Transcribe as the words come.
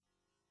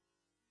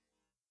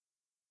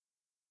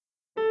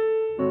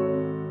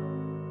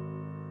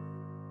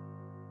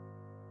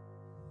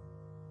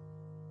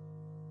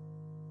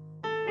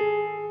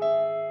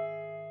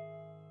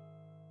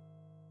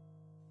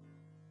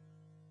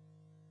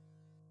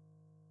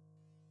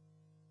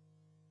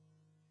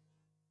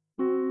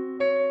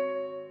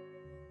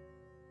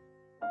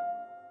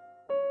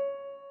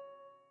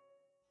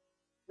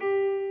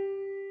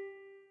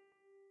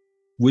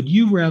Would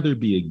you rather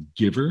be a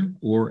giver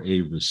or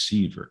a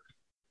receiver?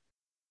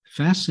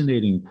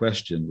 Fascinating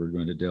question we're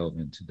going to delve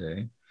in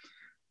today.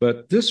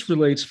 But this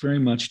relates very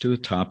much to the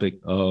topic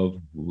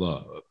of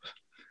love.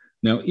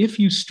 Now, if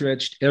you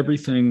stretched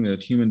everything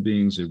that human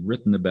beings have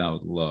written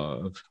about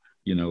love,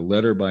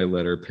 letter by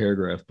letter,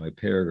 paragraph by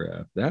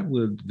paragraph, that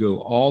would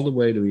go all the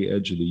way to the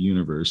edge of the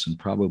universe and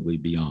probably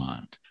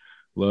beyond.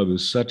 Love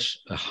is such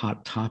a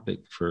hot topic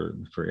for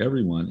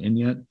everyone, and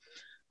yet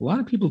a lot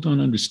of people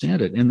don't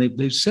understand it. And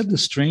they've said the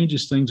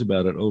strangest things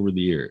about it over the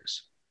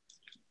years.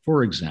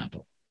 For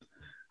example,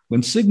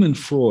 when Sigmund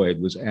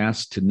Freud was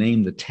asked to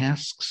name the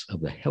tasks of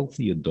the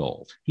healthy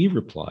adult, he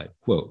replied,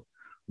 quote,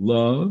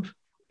 love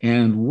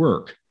and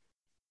work.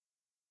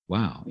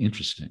 Wow,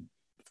 interesting.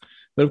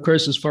 But of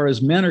course, as far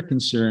as men are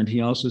concerned,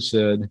 he also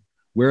said,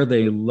 where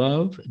they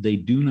love, they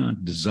do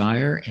not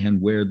desire,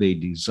 and where they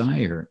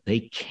desire,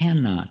 they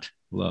cannot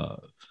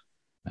love.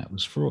 That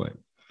was Freud.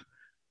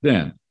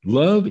 Then,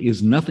 love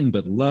is nothing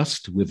but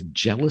lust with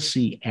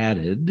jealousy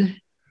added.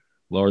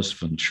 Lars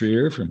von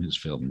Trier from his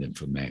film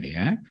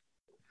Nymphomaniac.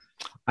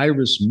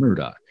 Iris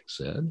Murdoch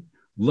said,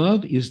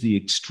 love is the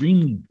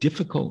extremely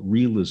difficult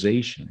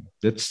realization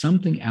that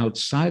something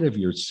outside of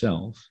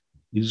yourself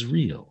is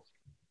real.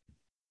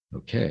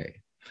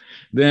 Okay.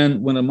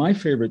 Then one of my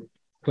favorite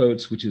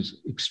quotes, which is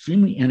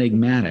extremely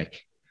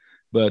enigmatic,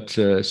 but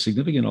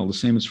significant all the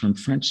same, is from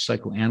French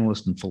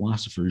psychoanalyst and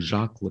philosopher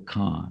Jacques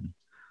Lacan.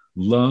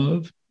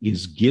 Love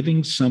is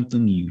giving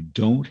something you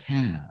don't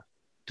have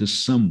to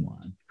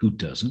someone who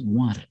doesn't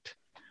want it.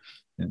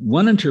 And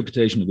one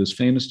interpretation of this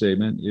famous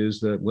statement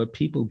is that what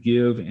people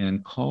give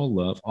and call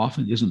love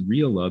often isn't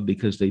real love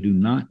because they do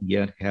not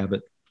yet have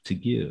it to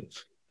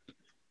give.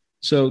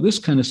 So this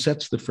kind of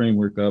sets the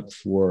framework up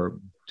for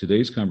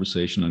today's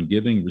conversation on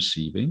giving,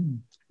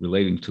 receiving,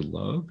 relating to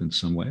love in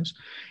some ways.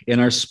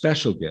 And our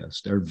special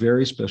guest, our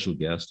very special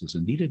guest, is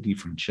Anita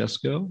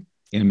DiFrancesco,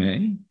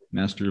 MA,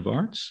 Master of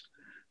Arts.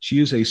 She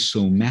is a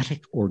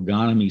somatic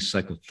orgonomy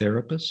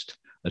psychotherapist,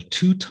 a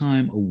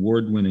two-time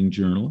award-winning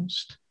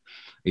journalist,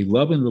 a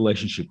love and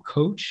relationship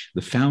coach,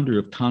 the founder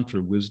of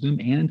Tantra Wisdom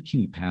and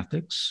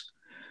Kinepathics.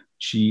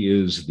 She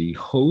is the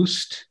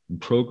host and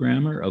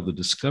programmer of the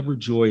Discover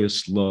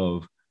Joyous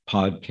Love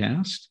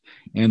podcast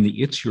and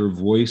the It's Your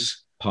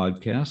Voice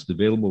podcast,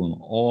 available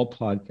on all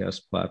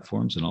podcast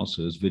platforms and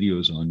also as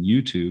videos on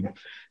YouTube.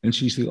 And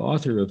she's the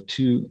author of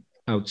two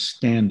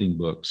outstanding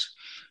books.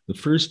 The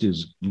first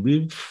is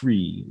Live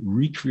Free,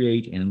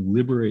 Recreate and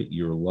Liberate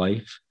Your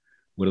Life,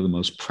 one of the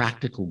most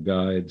practical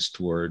guides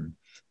toward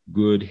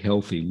good,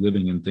 healthy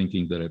living and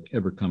thinking that I've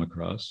ever come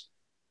across.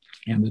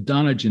 And the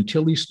Donna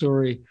Gentili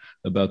story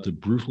about the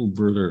brutal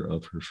murder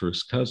of her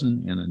first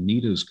cousin and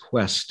Anita's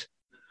quest,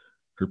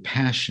 her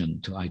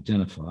passion to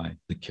identify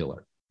the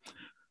killer.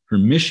 Her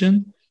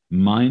mission,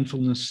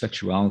 mindfulness,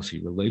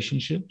 sexuality,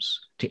 relationships,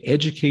 to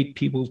educate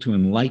people to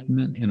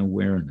enlightenment and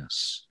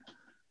awareness,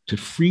 to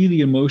free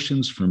the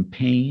emotions from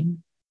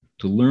pain,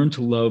 to learn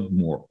to love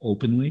more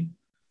openly,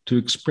 to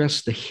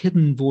express the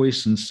hidden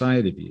voice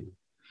inside of you,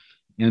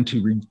 and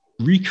to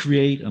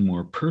recreate a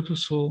more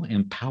purposeful,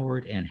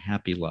 empowered, and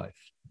happy life,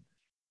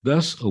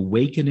 thus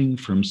awakening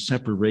from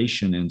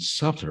separation and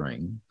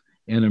suffering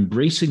and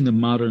embracing the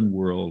modern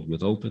world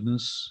with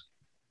openness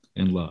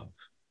and love.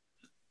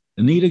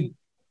 Anita,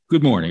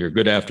 good morning or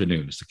good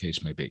afternoon, as the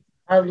case may be.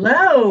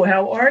 Hello,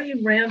 how are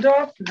you,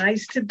 Randolph?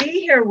 Nice to be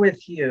here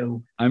with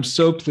you. I'm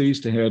so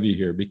pleased to have you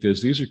here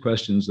because these are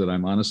questions that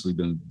I'm honestly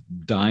been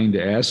dying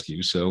to ask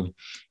you. So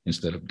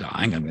instead of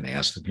dying, I'm going to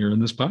ask them here in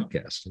this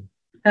podcast.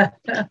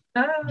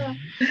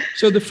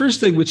 So the first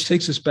thing, which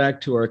takes us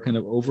back to our kind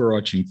of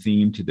overarching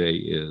theme today,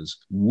 is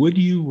would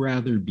you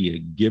rather be a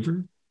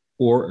giver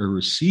or a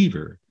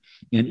receiver?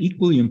 And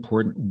equally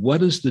important,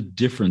 what is the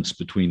difference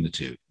between the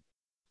two?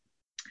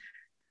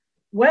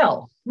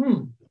 Well,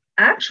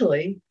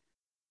 actually,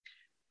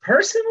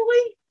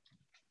 personally,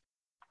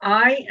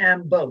 I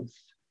am both.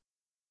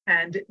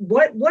 And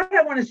what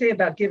I want to say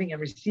about giving and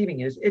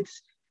receiving is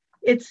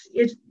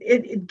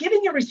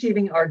giving and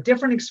receiving are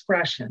different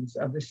expressions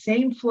of the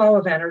same flow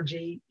of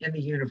energy in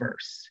the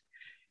universe.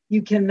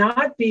 You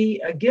cannot be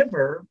a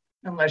giver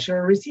unless you're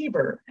a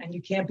receiver, and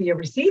you can't be a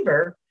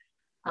receiver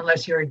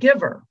unless you're a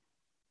giver.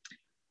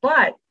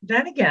 But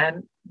then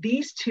again,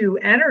 these two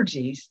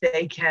energies,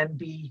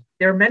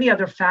 there are many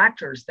other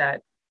factors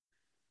that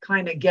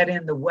kind of get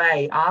in the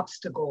way,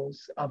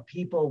 obstacles of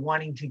people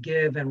wanting to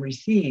give and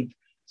receive.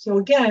 So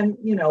again,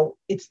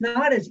 it's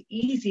not as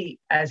easy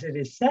as it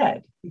is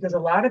said, because a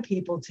lot of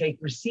people take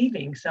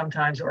receiving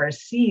sometimes or are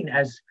seen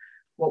as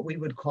what we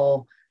would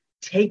call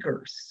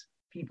takers,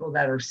 people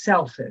that are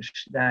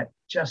selfish, that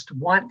just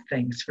want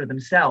things for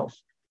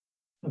themselves.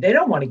 They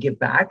don't want to give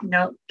back.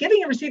 Now,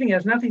 giving and receiving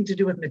has nothing to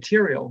do with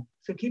material.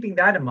 So keeping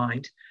that in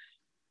mind,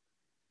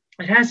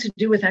 it has to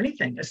do with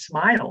anything, a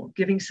smile,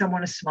 giving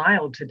someone a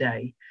smile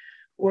today,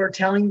 or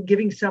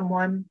giving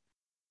someone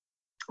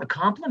a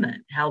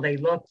compliment, how they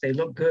look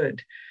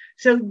good.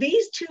 So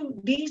these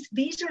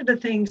are the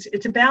things.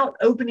 It's about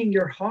opening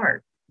your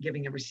heart.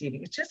 giving and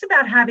receiving. It's just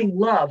about having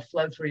love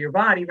flow through your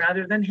body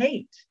rather than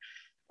hate.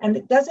 And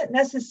it doesn't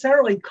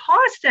necessarily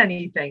cost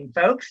anything,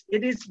 folks.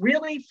 It is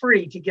really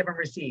free to give and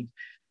receive.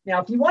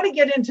 Now, if you want to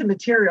get into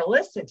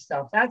materialistic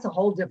stuff, that's a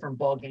whole different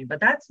ballgame, but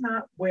that's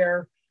not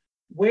where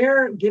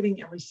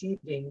giving and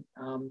receiving,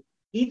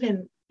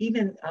 even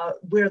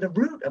where the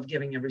root of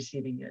giving and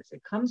receiving is.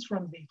 It comes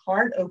from the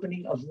heart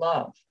opening of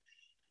love.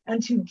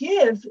 And to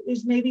give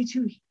is maybe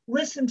to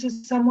listen to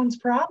someone's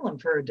problem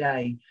for a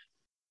day.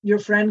 Your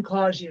friend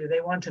calls you, they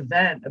want to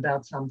vent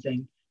about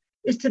something.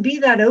 Is to be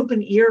that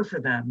open ear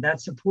for them,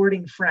 that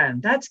supporting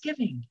friend. That's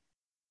giving.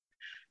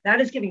 That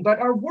is giving. But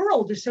our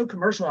world is so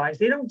commercialized,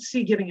 they don't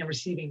see giving and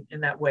receiving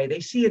in that way. They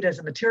see it as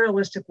a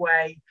materialistic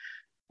way,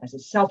 as a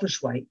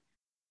selfish way.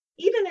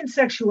 Even in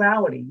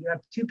sexuality, you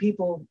have two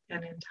people,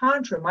 and in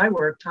Tantra, my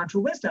work, Tantra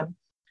Wisdom,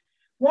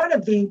 one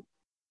of the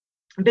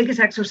biggest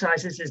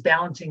exercises is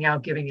balancing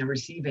out giving and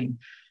receiving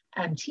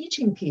and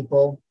teaching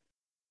people,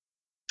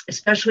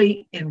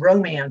 especially in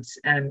romance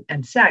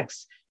and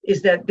sex,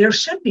 is that there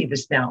should be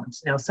this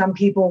balance. Now, some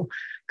people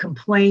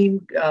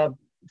complain,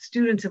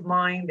 students of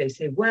mine, they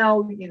say,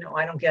 well,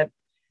 I don't get,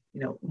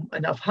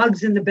 enough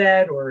hugs in the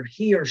bed, or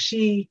he or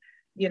she,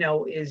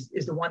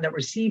 is the one that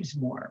receives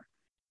more.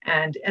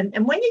 And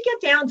when you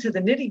get down to the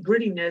nitty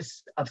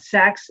grittiness of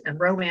sex and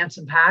romance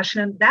and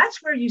passion,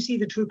 that's where you see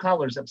the true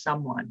colors of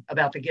someone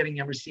about the giving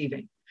and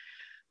receiving.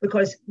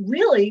 Because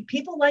really,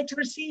 people like to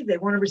receive. They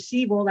want to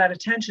receive all that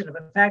attention of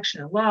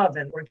affection and love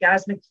and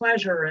orgasmic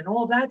pleasure and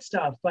all that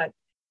stuff. But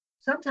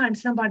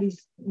sometimes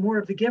somebody's more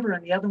of the giver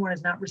and the other one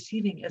is not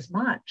receiving as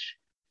much.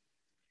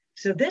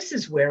 So this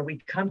is where we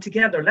come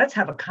together. Let's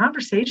have a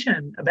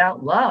conversation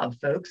about love,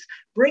 folks.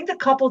 Bring the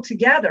couple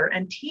together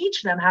and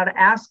teach them how to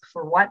ask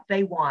for what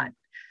they want,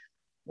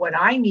 what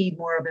I need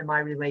more of in my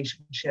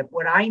relationship,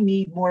 what I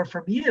need more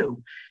from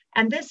you.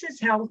 And this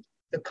is how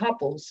the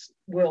couples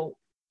will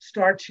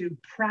start to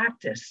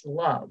practice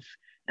love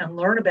and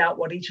learn about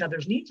what each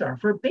other's needs are.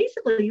 For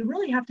basically, you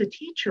really have to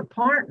teach your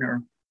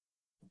partner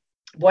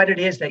what it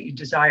is that you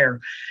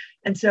desire.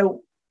 And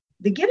so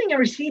the giving and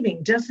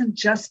receiving doesn't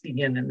just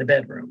begin in the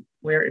bedroom.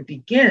 Where it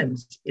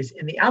begins is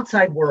in the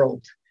outside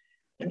world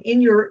and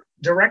in your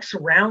direct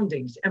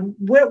surroundings. And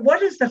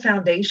what is the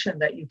foundation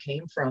that you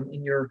came from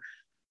in your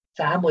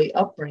family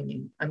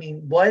upbringing? I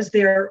mean,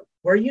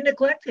 were you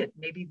neglected?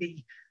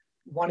 Maybe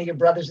one of your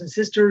brothers and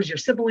sisters, your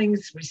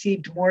siblings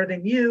received more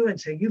than you. And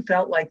so you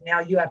felt like now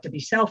you have to be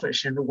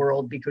selfish in the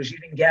world because you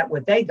didn't get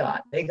what they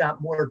got. They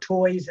got more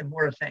toys and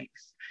more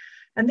things.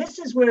 And this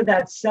is where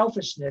that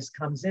selfishness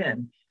comes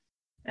in.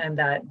 And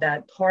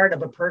that part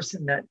of a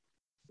person that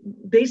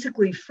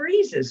basically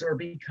freezes or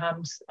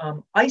becomes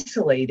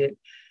isolated,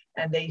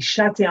 and they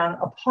shut down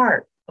a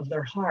part of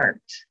their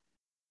heart.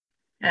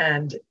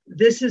 And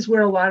this is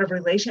where a lot of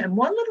and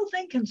one little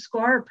thing can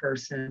scar a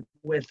person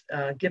with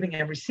giving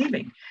and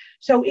receiving.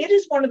 So it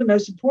is one of the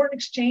most important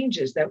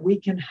exchanges that we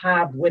can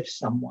have with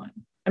someone.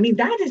 I mean,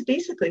 that is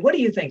basically, what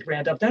do you think,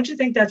 Randolph? Don't you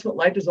think that's what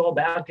life is all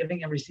about,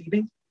 giving and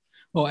receiving?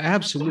 Oh,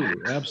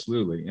 absolutely.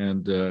 Absolutely.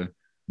 And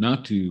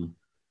not to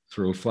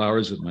throw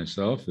flowers at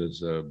myself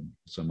as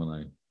someone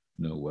I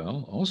know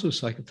well, also a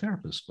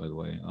psychotherapist, by the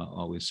way,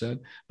 always said,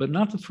 but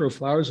not to throw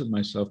flowers at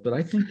myself, but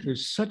I think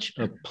there's such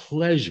a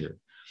pleasure,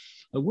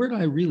 a word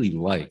I really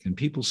like, and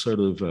people sort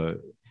of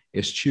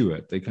eschew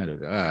it. They kind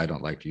of, I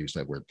don't like to use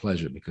that word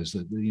pleasure because,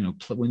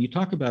 when you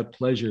talk about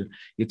pleasure,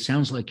 it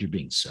sounds like you're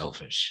being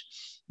selfish.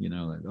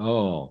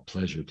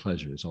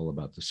 Pleasure is all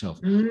about the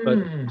self. But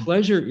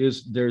pleasure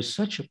there's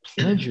such a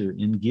pleasure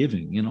in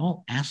giving, in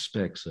all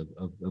aspects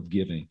of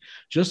giving.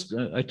 Just,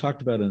 I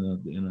talked about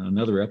in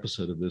another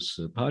episode of this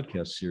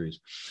podcast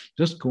series,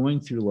 just going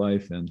through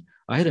life. And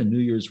I had a New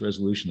Year's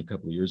resolution a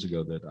couple of years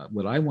ago that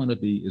what I want to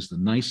be is the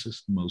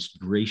nicest, most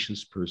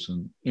gracious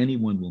person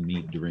anyone will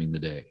meet during the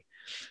day.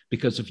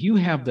 Because if you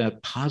have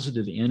that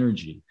positive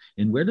energy,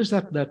 and where does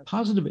that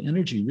positive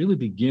energy really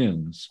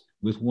begins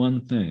with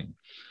one thing.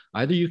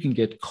 Either you can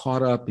get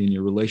caught up in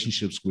your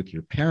relationships with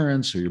your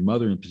parents or your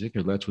mother in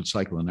particular. That's what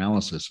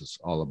psychoanalysis is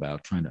all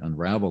about, trying to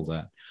unravel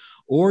that.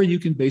 Or you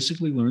can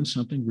basically learn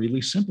something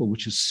really simple,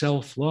 which is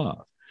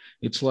self-love.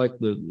 It's like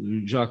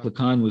Jacques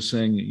Lacan was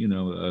saying,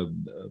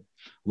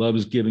 love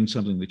is giving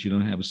something that you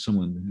don't have as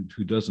someone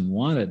who doesn't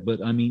want it.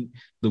 But I mean,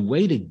 the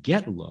way to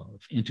get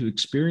love and to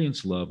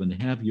experience love and to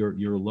have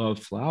your love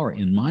flower,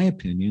 in my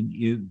opinion,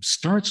 it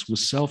starts with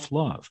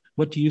self-love.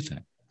 What do you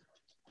think?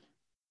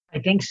 I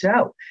think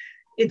so.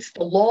 It's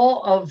the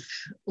law of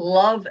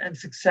love and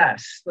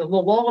success, the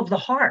law of the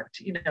heart,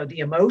 the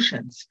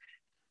emotions.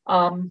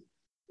 One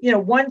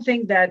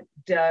thing that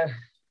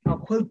I'll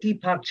quote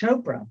Deepak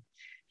Chopra.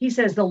 He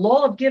says, the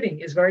law of giving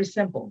is very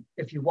simple.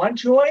 If you want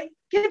joy,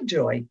 give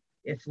joy.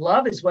 If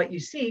love is what you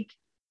seek,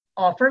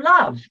 offer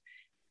love.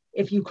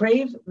 If you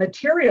crave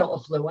material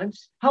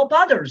affluence, help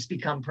others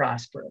become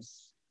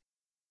prosperous.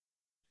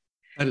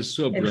 That is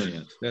so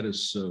brilliant. That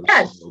is so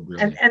yes. So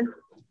brilliant. And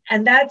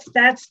And that's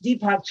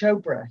Deepak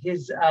Chopra.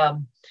 His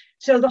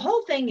so the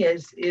whole thing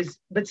is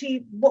but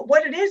see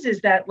what it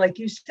is that, like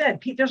you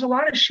said, Pete, there's a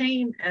lot of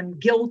shame and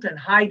guilt and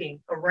hiding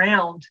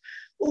around.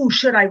 Oh,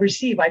 should I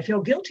receive? I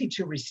feel guilty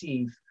to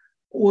receive,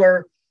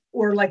 or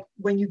like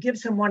when you give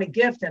someone a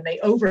gift and they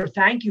over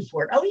thank you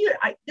for it. Oh,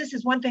 this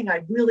is one thing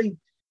I really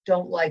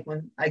don't like,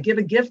 when I give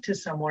a gift to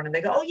someone and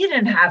they go, oh, you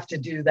didn't have to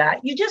do that.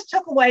 You just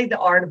took away the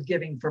art of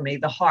giving for me,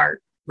 the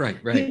heart. Right.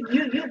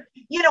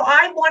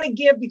 I want to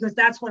give because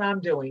that's what I'm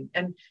doing.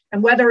 And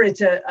whether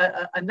it's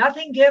a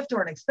nothing gift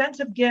or an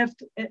expensive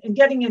gift, and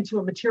getting into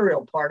a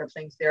material part of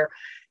things there,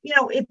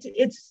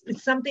 it's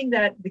something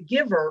that the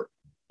giver,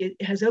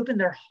 it has opened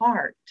their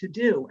heart to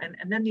do.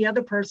 And then the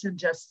other person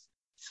just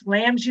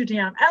slams you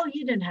down. Oh,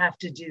 you didn't have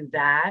to do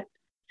that.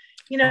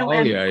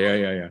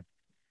 Yeah.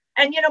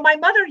 And, my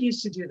mother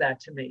used to do that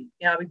to me.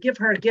 I would give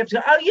her a gift.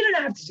 Oh, you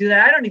didn't have to do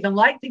that. I don't even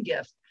like the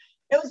gift.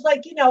 It was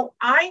like,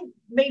 I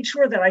made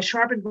sure that I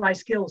sharpened my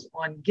skills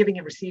on giving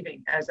and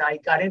receiving as I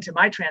got into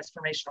my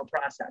transformational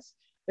process,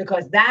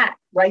 because that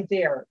right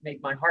there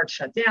made my heart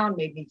shut down,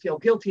 made me feel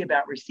guilty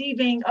about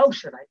receiving. Oh,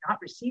 should I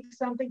not receive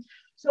something?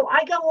 So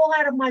I go all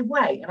out of my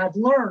way. And I've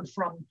learned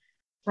from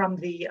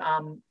the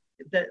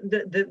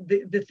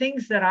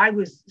things that I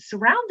was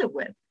surrounded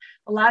with.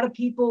 A lot of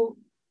people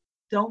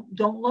don't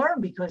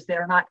learn because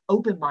they're not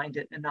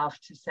open-minded enough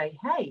to say,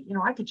 hey,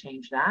 I could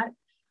change that.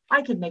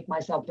 I could make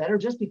myself better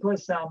just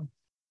because,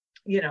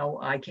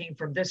 I came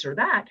from this or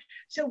that.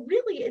 So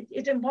really,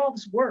 it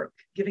involves work,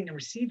 giving and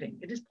receiving.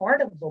 It is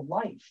part of the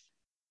life.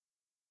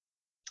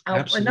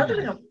 Absolutely. Another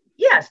thing,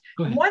 yes,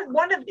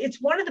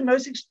 it's one of the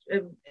most.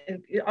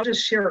 I'll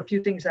just share a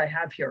few things I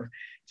have here.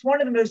 It's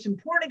one of the most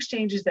important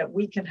exchanges that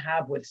we can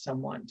have with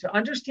someone. To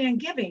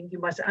understand giving, you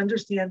must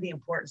understand the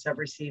importance of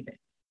receiving.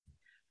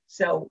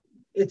 So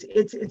it's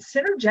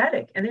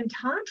synergetic. And in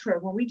Tantra,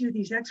 when we do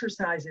these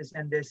exercises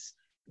and this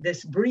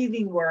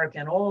breathing work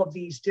and all of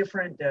these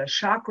different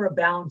chakra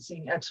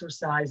balancing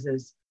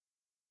exercises,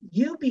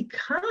 you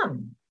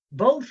become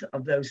both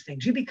of those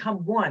things. You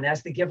become one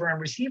as the giver and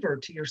receiver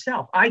to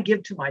yourself. I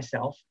give to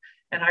myself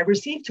and I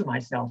receive to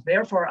myself.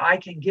 Therefore, I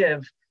can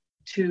give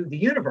to the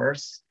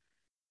universe,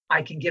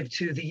 I can give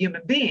to the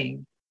human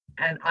being,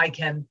 and I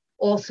can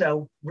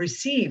also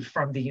receive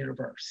from the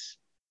universe.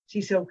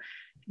 See, so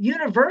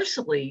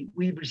universally,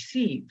 we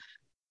receive.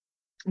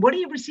 What do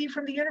you receive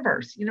from the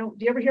universe? Do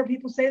you ever hear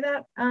people say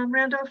that,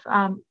 Randolph?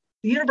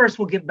 The universe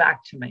will give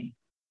back to me.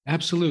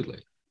 Absolutely.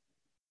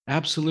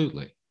 I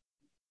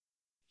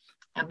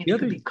mean, it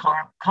could be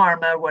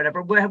karma,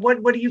 whatever.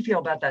 What do you feel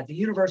about that? The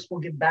universe will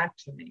give back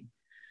to me.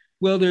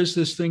 Well, there's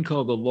this thing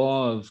called the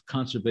law of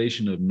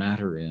conservation of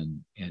matter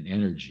and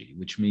energy,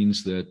 which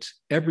means that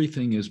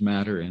everything is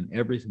matter and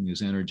everything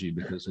is energy,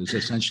 because there's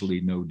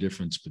essentially no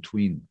difference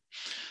between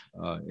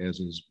them, as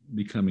is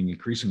becoming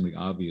increasingly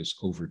obvious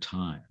over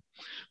time.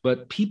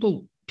 But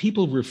people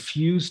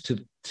refuse to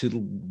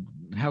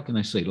how can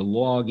I say, to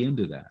log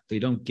into that. They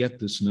don't get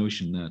this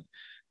notion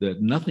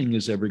that nothing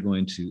is ever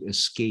going to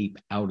escape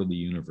out of the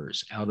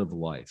universe, out of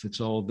life.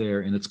 It's all there,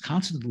 and it's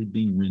constantly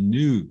being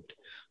renewed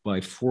by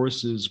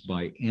forces,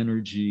 by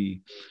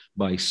energy,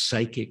 by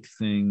psychic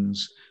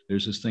things.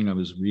 There's this thing I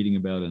was reading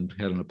about and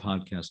had on a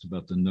podcast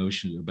about the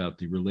notion, about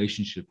the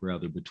relationship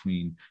rather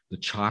between the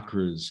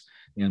chakras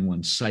and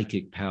one's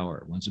psychic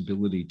power, one's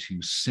ability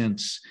to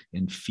sense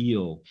and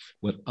feel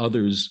what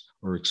others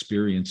are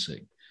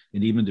experiencing,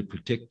 and even to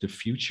predict the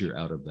future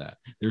out of that.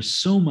 There's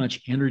so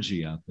much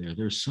energy out there.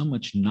 There's so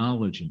much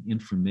knowledge and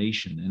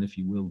information, and if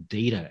you will,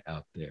 data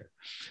out there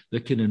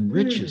that can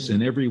enrich us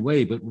in every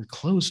way, but we're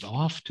closed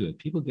off to it.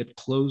 People get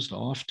closed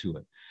off to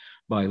it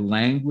by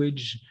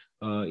language,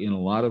 in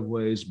a lot of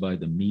ways, by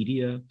the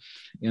media,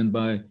 and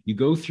you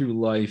go through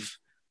life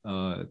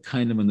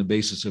kind of on the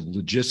basis of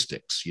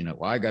logistics.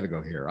 I got to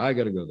go here, I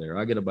got to go there,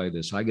 I got to buy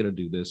this, I got to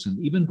do this. And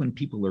even when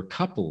people are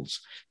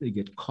couples, they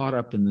get caught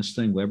up in this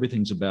thing where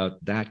everything's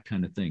about that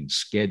kind of thing,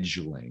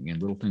 scheduling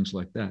and little things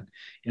like that.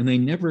 And they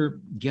never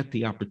get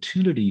the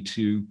opportunity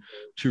to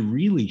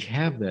really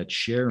have that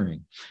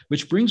sharing,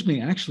 which brings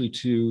me actually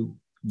to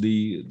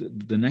the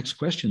next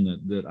question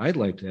that I'd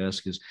like to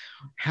ask is,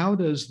 how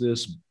does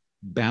this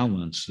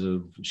balance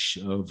of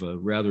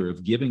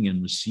giving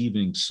and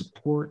receiving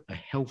support a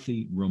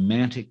healthy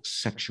romantic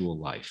sexual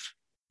life?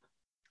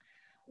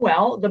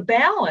 Well, the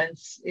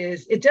balance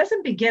is, it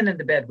doesn't begin in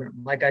the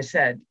bedroom. Like I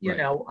said, you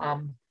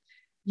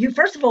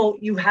first of all,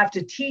 you have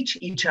to teach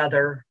each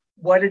other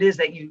what it is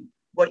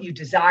what you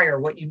desire,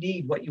 what you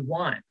need, what you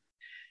want.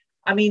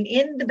 I mean,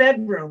 in the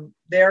bedroom,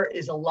 there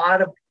is a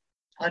lot of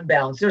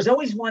unbalance. There's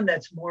always one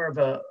that's more of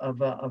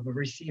a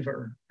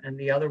receiver, and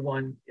the other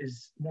one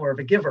is more of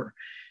a giver.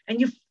 And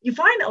you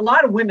find a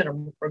lot of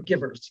women are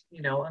givers,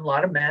 and a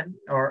lot of men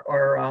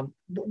are.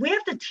 We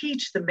have to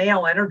teach the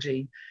male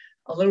energy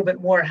a little bit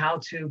more how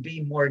to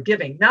be more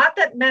giving. Not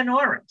that men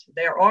aren't.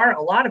 There are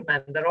a lot of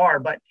men that are,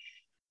 but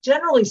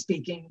generally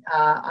speaking,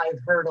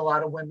 I've heard a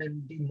lot of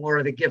women be more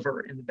of the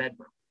giver in the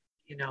bedroom,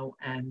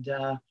 and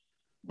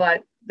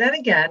but then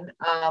again,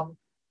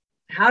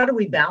 how do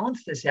we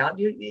balance this out?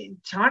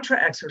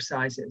 Tantra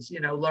exercises,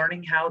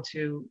 learning how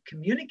to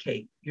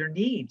communicate your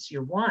needs,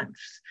 your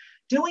wants,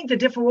 doing the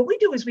different, what we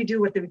do is we do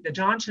with the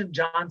Johnson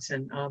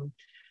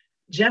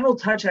gentle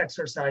touch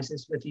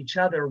exercises with each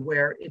other,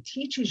 where it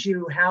teaches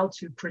you how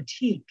to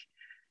critique.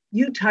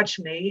 You touch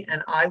me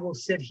and I will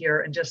sit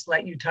here and just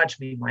let you touch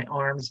me, my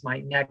arms,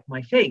 my neck,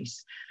 my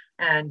face.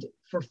 And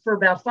for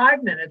about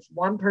 5 minutes,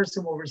 one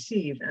person will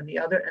receive and the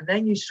other, and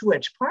then you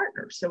switch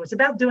partners. So it's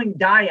about doing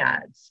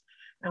dyads.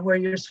 And where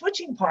you're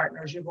switching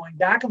partners, you're going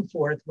back and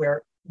forth,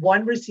 where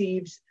one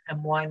receives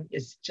and one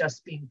is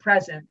just being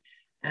present,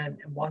 and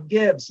one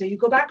gives. So you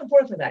go back and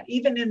forth with that,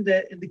 even in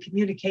the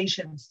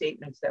communication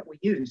statements that we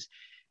use.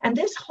 And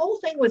this whole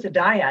thing with the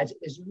dyads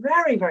is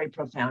very, very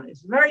profound.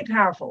 It's very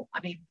powerful.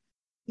 I mean,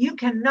 you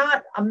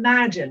cannot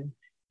imagine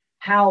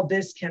how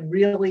this can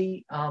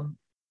really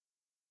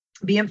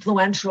be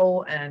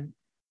influential and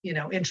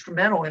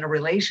instrumental in a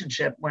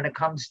relationship when it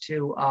comes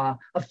to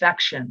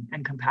affection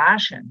and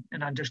compassion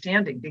and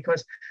understanding,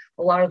 because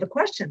a lot of the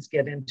questions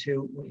get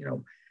into,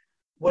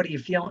 what are you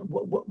feeling?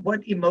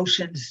 What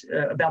emotions,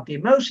 about the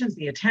emotions,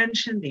 the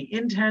attention, the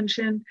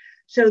intention.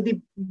 So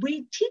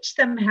we teach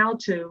them how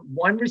to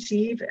one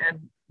receive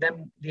and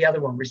then the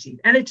other one receive.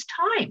 And it's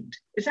timed.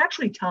 It's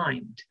actually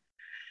timed.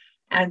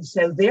 And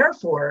so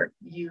therefore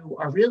you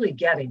are really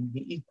getting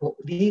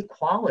the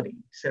equality,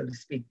 so to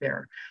speak,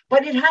 there.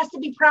 But it has to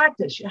be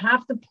practiced. You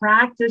have to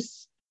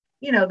practice,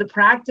 the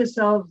practice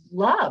of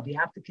love. You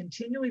have to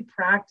continually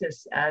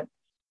practice at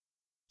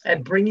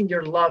bringing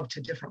your love to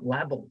different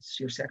levels,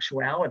 your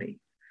sexuality.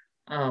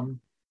 So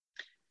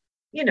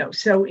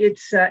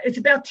it's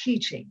about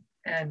teaching.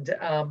 And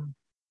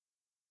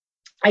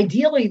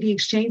ideally, the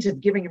exchange of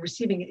giving and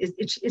receiving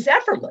is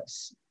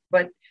effortless.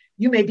 But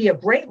you may be a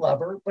great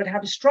lover, but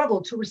have a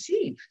struggle to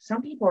receive.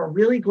 Some people are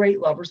really great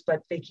lovers,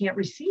 but they can't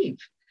receive.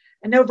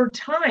 And over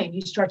time,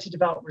 you start to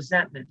develop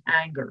resentment,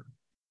 anger.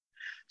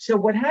 So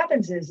what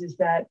happens is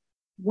that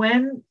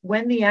when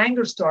the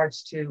anger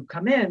starts to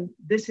come in,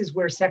 this is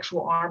where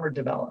sexual armor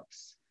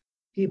develops.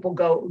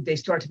 They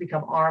start to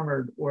become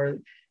armored, or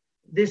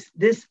this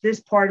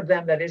part of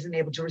them that isn't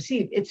able to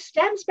receive. It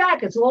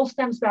all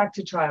stems back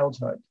to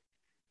childhood.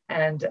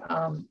 And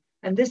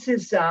this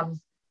is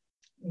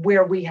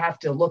where we have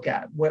to look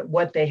at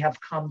what they have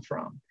come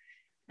from.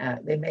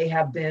 They may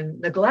have been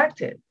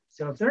neglected.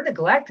 So if they're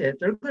neglected,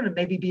 they're going to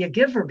maybe be a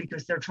giver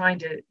because they're trying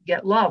to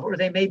get love, or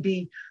they may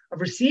be a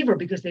receiver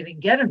because they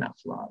didn't get enough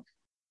love.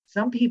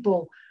 Some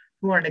people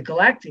who are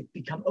neglected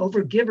become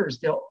overgivers.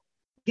 They'll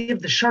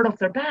give the shirt off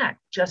their back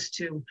just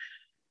to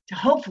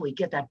hopefully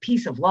get that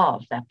piece of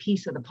love, that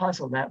piece of the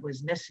puzzle that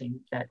was missing,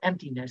 that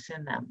emptiness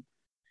in them.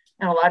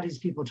 And a lot of these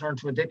people turn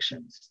to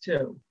addictions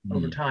too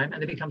over time,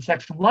 and they become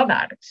sexual love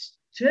addicts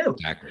too.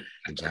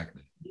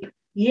 Exactly.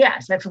 Yeah,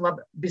 sexual love,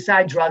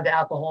 besides drug,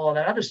 alcohol, all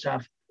that other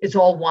stuff, it's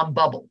all one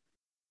bubble.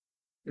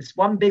 It's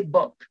one big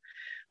book.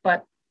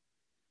 But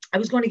I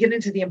was going to get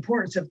into the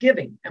importance of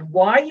giving and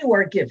why you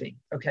are giving.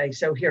 Okay,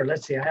 so here,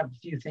 let's see. I have a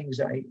few things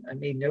I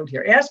made note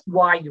here. Ask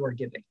why you are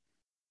giving.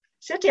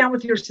 Sit down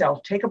with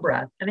yourself, take a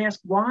breath, and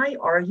ask, why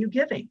are you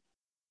giving?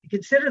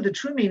 Consider the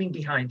true meaning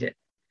behind it.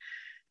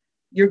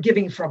 You're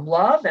giving from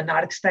love and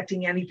not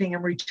expecting anything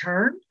in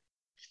return.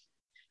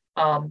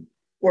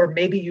 Or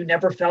maybe you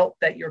never felt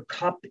that your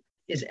cup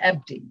is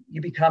empty. You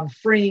become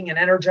freeing and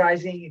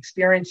energizing,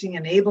 experiencing,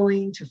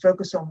 enabling to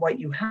focus on what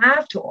you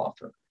have to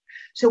offer.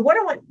 So what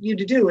I want you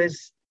to do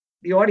is,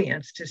 the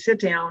audience, to sit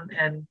down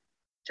and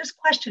just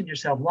question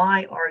yourself,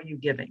 why are you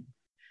giving?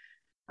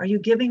 Are you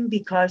giving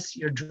because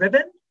you're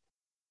driven?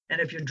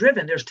 And if you're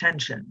driven, there's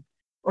tension.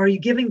 Or are you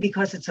giving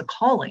because it's a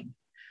calling?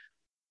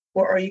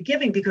 Or are you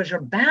giving because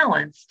you're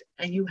balanced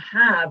and you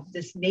have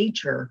this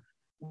nature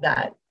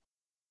that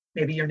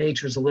maybe your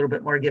nature is a little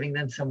bit more giving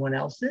than someone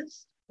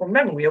else's? Well,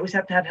 remember, we always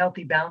have to have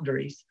healthy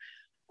boundaries.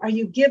 Are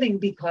you giving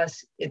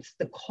because it's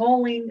the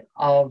calling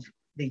of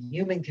the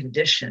human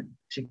condition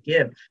to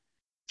give,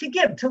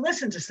 to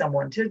listen to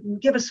someone, to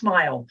give a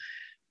smile,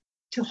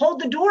 to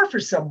hold the door for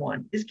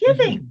someone is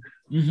giving.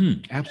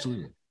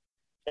 Absolutely.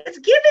 It's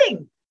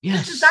giving.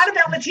 Yes. It's not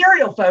about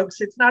material, folks.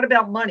 It's not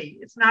about money.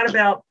 It's not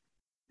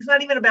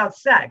even about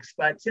sex.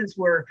 But since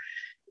we're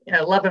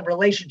love and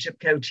relationship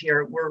coach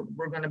here,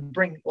 we're going to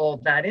bring all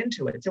of that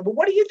into it. So, but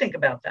what do you think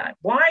about that?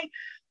 Why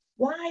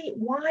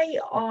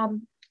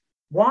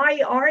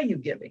are you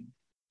giving?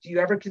 Do you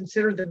ever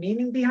consider the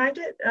meaning behind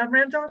it,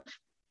 Randolph?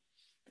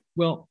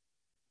 Well,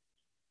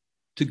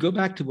 to go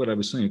back to what I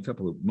was saying a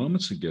couple of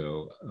moments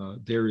ago,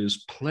 there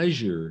is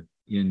pleasure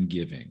in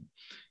giving.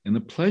 And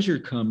the pleasure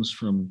comes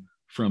from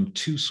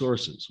two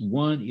sources.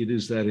 One, it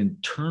is that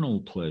internal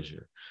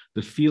pleasure,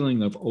 the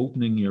feeling of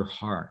opening your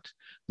heart,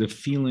 the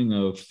feeling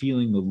of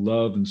feeling the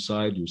love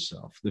inside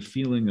yourself, the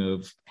feeling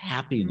of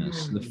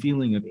happiness, the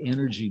feeling of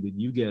energy that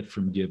you get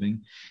from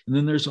giving. And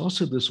then there's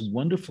also this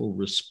wonderful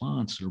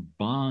response or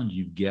bond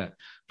you get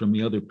from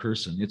the other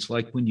person. It's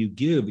like when you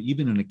give,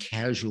 even in a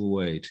casual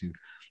way,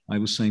 I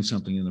was saying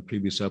something in the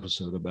previous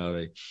episode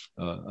about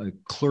a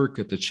clerk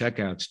at the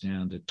checkout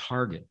stand at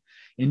Target.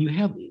 And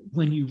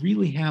when you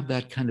really have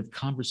that kind of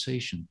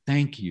conversation,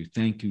 thank you,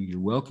 you're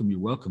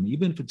welcome,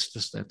 even if it's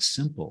just that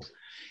simple.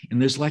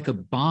 And there's like a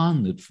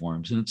bond that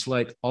forms. And it's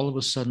like all of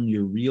a sudden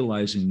you're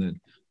realizing that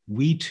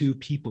we two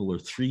people or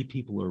three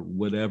people or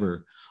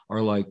whatever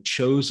are like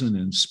chosen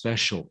and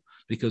special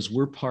because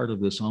we're part of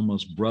this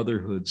almost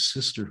brotherhood,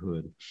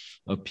 sisterhood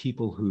of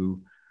people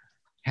who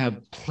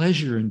have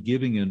pleasure in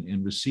giving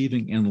and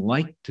receiving and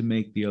like to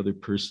make the other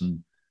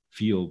person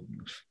feel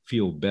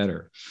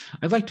better.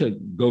 I'd like to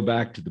go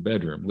back to the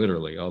bedroom,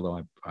 literally,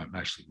 although I'm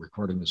actually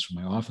recording this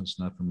from my office,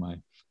 not from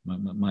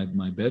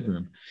my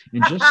bedroom,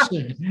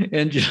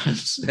 and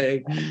just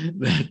say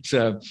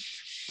that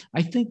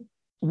I think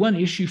one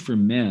issue for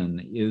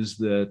men is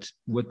that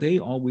what they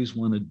always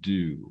want to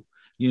do,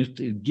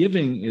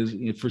 giving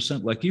is for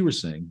some, like you were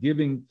saying,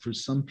 giving for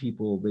some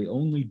people, they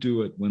only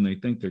do it when they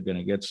think they're going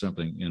to get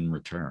something in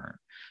return.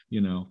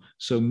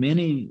 So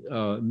many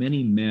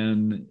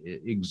men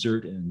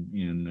exert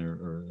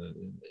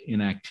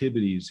in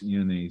activities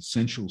in a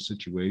sensual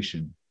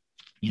situation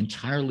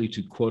entirely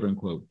to quote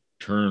unquote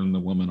turn the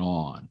woman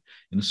on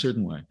in a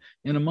certain way.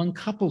 And among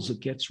couples,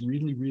 it gets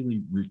really,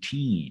 really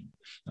routine.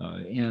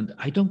 And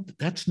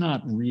that's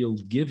not real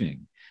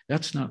giving.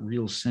 That's not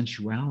real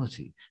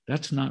sensuality.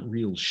 That's not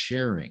real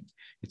sharing.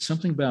 It's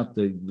something about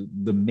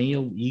the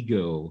male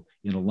ego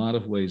in a lot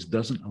of ways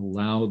doesn't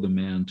allow the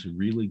man to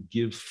really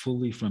give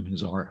fully from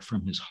his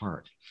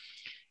heart.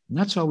 And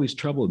that's always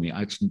troubled me.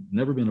 It's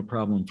never been a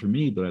problem for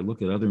me, but I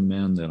look at other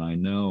men that I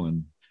know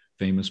and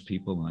famous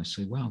people and I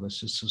say, wow, that's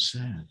just so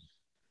sad.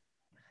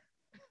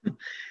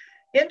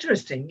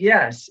 Interesting.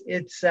 Yes.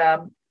 It's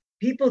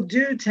people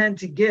do tend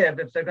to give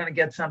if they're going to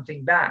get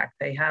something back.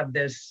 They have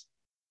this,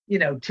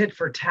 tit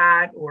for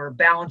tat or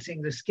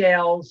balancing the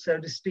scales, so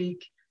to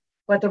speak.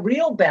 But the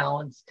real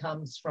balance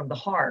comes from the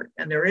heart.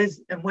 And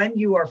when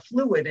you are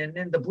fluid and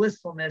in the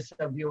blissfulness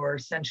of your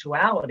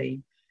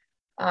sensuality,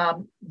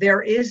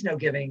 there is no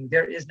giving,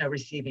 there is no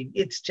receiving.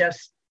 It's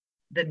just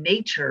the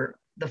nature,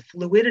 the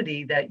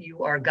fluidity that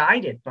you are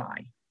guided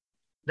by,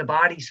 the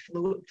body's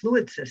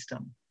fluid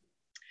system.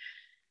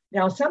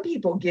 Now, some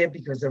people give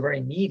because they're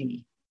very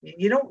needy.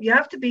 You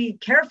have to be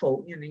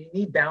careful. You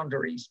need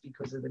boundaries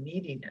because of the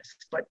neediness.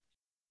 But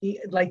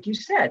like you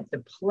said,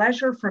 the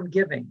pleasure from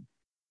giving,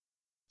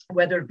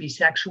 whether it be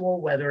sexual,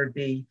 whether it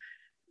be,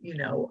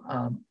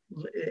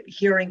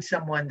 hearing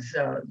someone's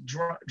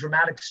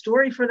dramatic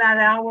story for that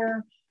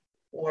hour,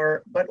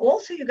 but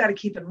also you got to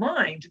keep in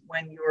mind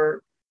when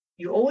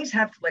you always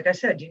have, like I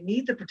said, you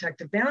need the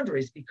protective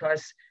boundaries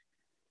because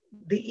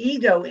the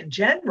ego in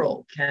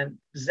general can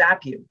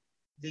zap you.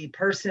 The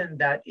person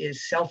that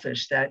is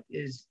selfish,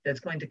 that's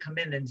going to come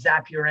in and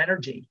zap your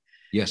energy.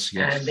 Yes.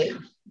 And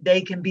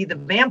they can be the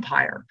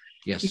vampire.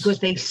 Yes.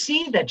 Because they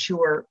see that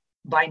you're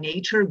by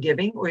nature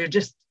giving, or you're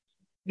just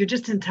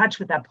in touch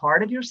with that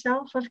part of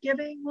yourself of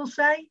giving, we'll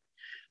say.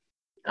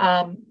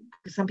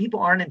 Some people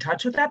aren't in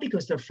touch with that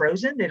because they're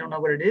frozen. They don't know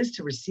what it is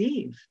to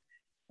receive.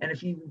 And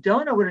if you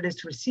don't know what it is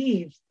to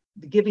receive,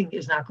 the giving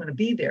is not going to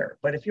be there.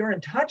 But if you're in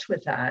touch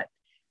with that,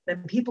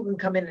 then people can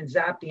come in and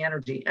zap the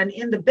energy. And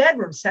in the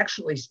bedroom,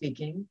 sexually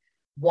speaking,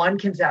 one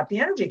can zap the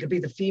energy. It could be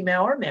the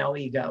female or male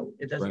ego.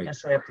 It doesn't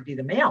necessarily have to be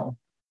the male.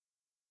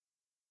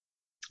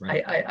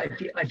 Right.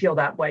 I feel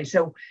that way.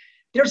 So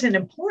there's an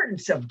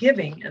importance of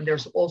giving, and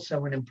there's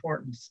also an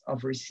importance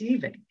of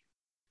receiving.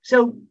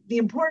 So the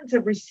importance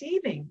of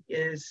receiving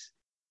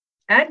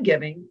and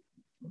giving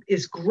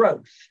is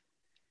growth.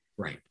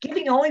 Right.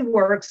 Giving only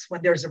works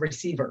when there's a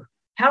receiver.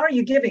 How are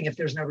you giving if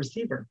there's no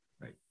receiver?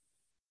 Right.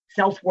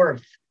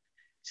 Self-worth.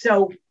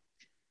 So,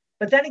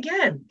 but then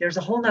again, there's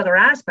a whole nother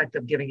aspect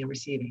of giving and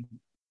receiving.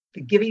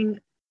 Giving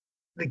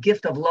the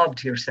gift of love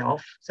to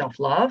yourself,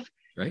 self-love.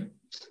 Right.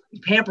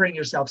 Pampering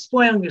yourself,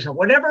 spoiling yourself,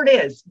 whatever it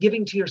is,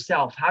 giving to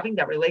yourself, having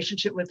that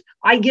relationship with,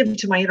 I give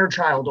to my inner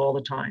child all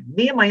the time.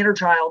 Me and my inner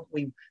child,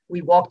 we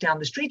walk down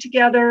the street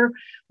together,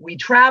 we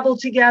travel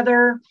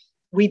together,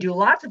 we do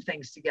lots of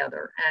things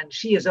together, and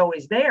she is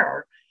always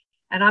there,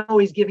 and I'm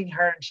always giving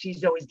her, and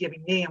she's always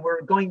giving me, and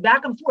we're going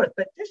back and forth.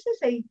 But this is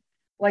a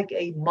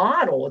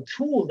model, a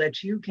tool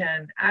that you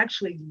can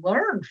actually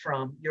learn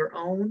from your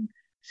own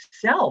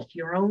self,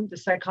 the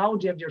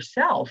psychology of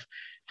yourself,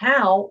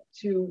 how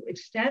to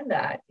extend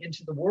that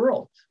into the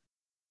world.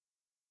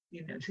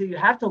 So you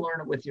have to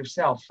learn it with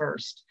yourself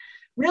first.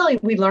 Really,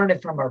 we learn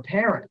it from our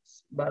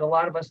parents, but a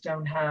lot of us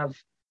didn't have,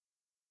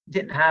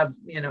 the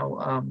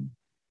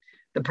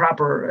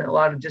proper, a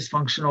lot of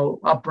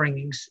dysfunctional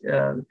upbringings,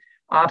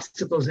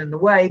 obstacles in the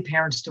way,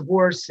 parents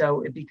divorce.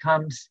 So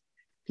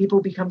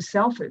people become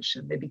selfish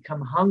and they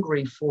become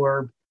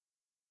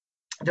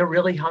they're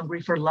really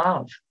hungry for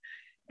love.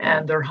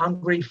 And they're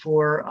hungry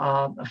for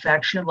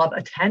affection, love,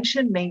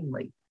 attention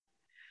mainly.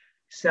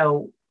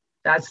 So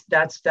that's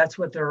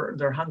what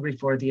they're hungry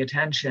for, the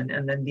attention.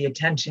 And then the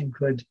attention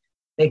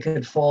they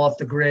could fall off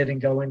the grid and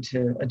go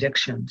into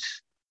addictions,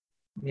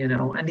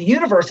 And the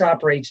universe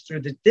operates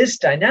through this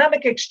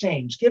dynamic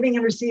exchange, giving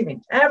and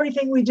receiving.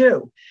 Everything we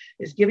do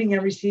is giving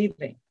and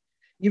receiving.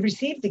 You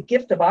receive the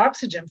gift of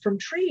oxygen from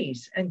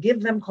trees and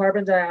give them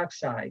carbon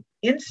dioxide.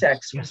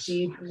 Insects Yes.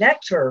 receive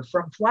nectar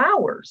from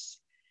flowers,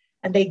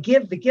 and they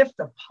give the gift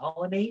of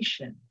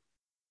pollination.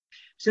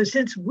 So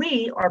since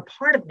we are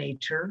part of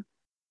nature,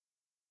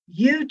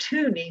 you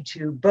too need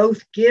to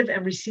both give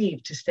and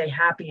receive to stay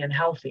happy and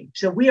healthy.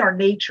 So we are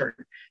nature.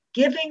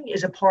 Giving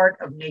is a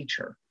part of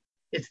nature.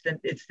 It's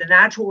the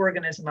natural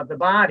organism of the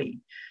body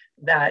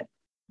that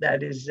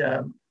is,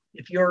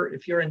 if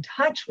you're in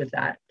touch with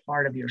that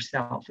part of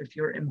yourself, if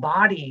you're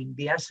embodying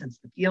the essence,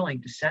 the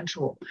feeling, the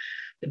sensual,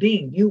 the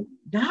being, you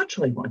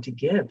naturally want to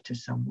give to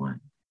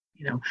someone,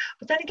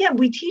 But then again,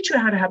 we teach you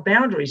how to have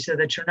boundaries so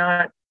that you're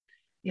not,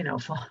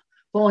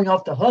 falling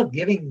off the hook,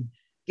 giving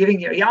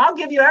you, I'll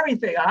give you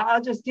everything.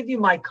 I'll just give you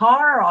my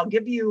car. I'll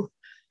give you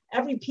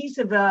every piece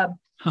of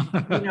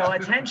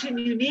attention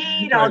you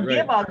need. I'll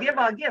give.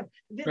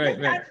 Right.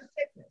 That's a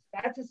sickness.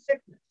 That's a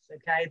sickness.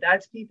 Okay.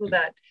 That's people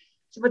that,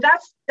 but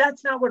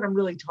that's not what I'm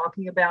really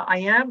talking about. I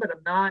am, but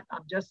I'm not.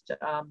 I'm just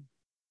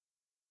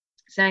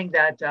saying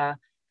that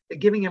the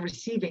giving and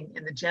receiving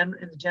in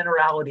the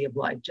generality of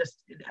life,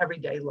 just in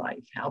everyday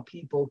life, how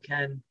people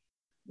can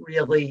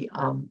really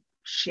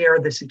share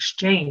this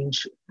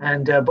exchange.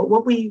 And but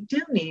what we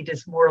do need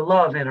is more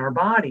love in our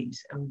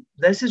bodies, and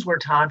this is where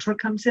Tantra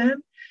comes in,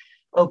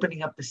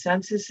 opening up the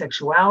senses,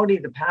 sexuality,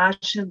 the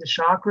passion, the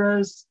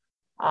chakras,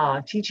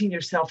 teaching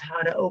yourself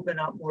how to open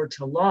up more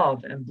to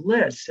love and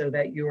bliss, so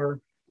that you're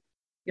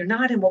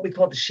not in what we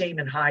call the shame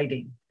and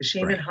hiding. The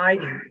shame and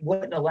hiding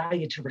wouldn't allow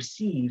you to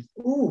receive.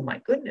 Oh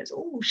my goodness!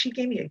 Oh, she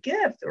gave me a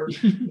gift, or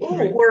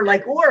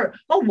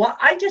what?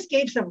 I just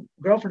gave some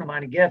girlfriend of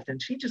mine a gift,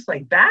 and she just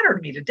like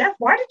battered me to death.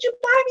 Why did you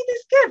buy me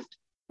this gift?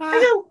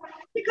 I go,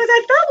 because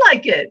I felt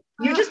like it.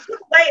 You just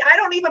like, I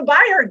don't even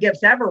buy her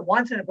gifts ever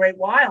once in a great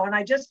while, and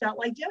I just felt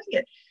like doing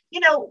it.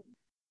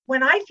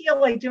 When I feel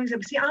like doing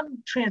something, see,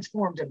 I'm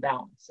transformed and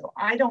balanced, so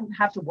I don't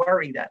have to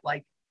worry that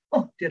like,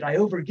 oh, did I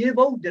overgive?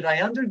 Oh, did I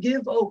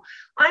undergive? Oh,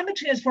 I'm a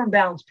transformed,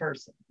 balanced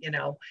person.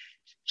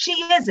 She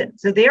isn't.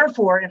 So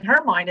therefore, in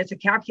her mind, it's a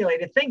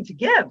calculated thing to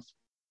give.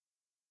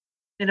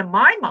 And in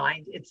my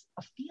mind, it's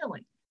a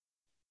feeling.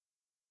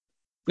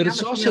 But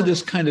it's also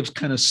this kind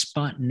of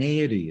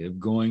spontaneity of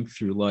going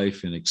through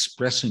life and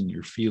expressing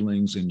your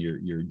feelings and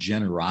your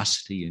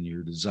generosity and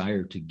your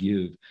desire to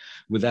give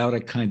without a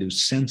kind of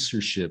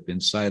censorship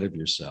inside of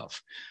yourself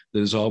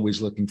that is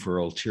always looking for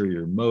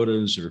ulterior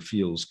motives or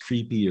feels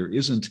creepy or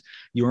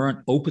you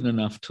aren't open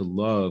enough to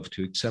love,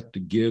 to accept, to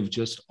give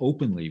just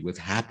openly with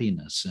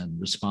happiness and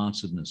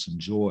responsiveness and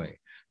joy.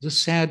 It's a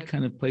sad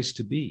kind of place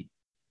to be.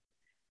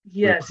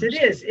 Yes, it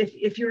is.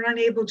 If you're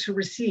unable to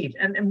receive,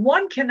 and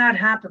one cannot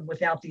happen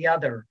without the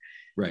other.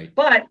 Right.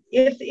 But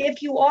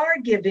if you are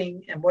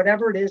giving, and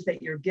whatever it is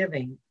that you're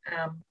giving,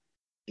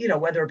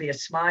 whether it be a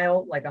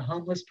smile, like a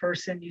homeless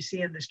person you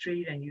see in the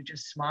street and you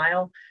just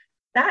smile,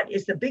 that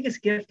is the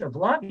biggest gift of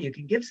love you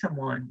can give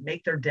someone.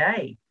 Make their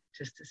day,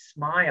 just to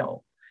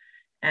smile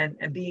and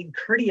being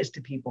courteous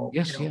to people.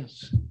 Yes,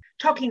 yes.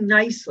 Talking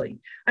nicely.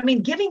 I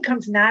mean, giving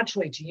comes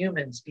naturally to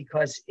humans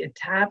because it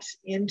taps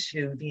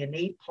into the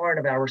innate part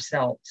of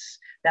ourselves,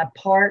 that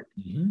part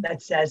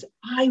that says,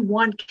 I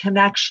want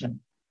connection.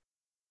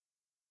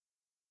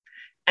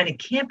 And it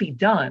can't be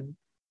done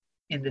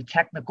in the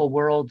technical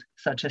world,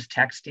 such as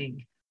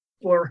texting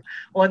or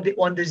on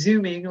the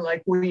Zooming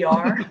like we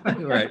are.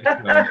 Right.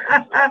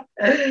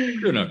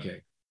 Doing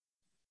okay.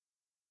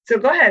 So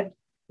go ahead.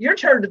 Your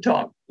turn to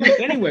talk.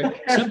 Anyway,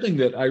 something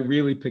that I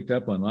really picked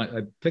up on,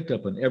 I picked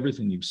up on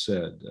everything you've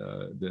said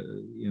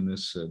in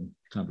this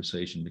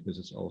conversation, because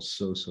it's all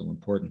so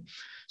important.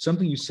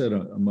 Something you said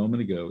a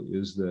moment ago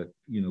is that,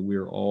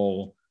 we're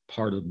all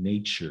part of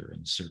nature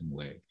in a certain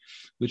way,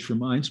 which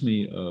reminds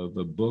me of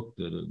a book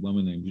that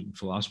a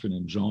philosopher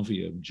named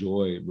Geneviève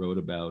Joy wrote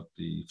about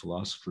the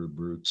philosopher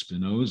Baruch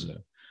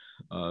Spinoza,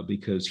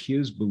 because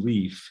his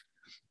belief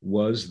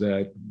was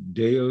that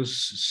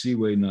Deus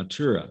sive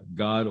natura,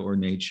 God or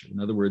nature. In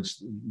other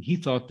words, he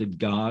thought that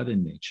God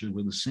and nature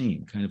were the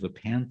same, kind of a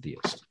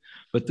pantheist.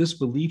 But this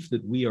belief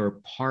that we are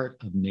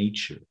part of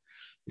nature,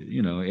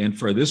 and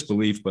for this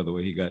belief, by the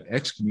way, he got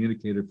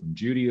excommunicated from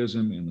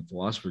Judaism, and the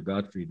philosopher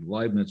Gottfried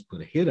Leibniz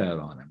put a hit out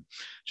on him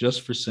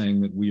just for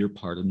saying that we are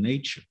part of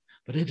nature.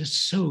 But it is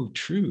so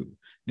true.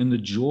 And the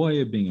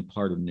joy of being a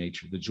part of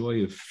nature, the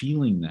joy of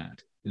feeling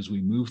that as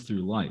we move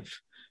through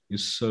life,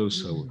 is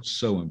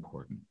so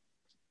important.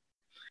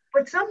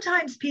 But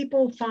sometimes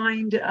people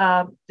find,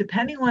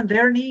 depending on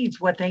their needs,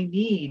 what they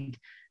need,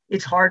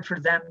 it's hard for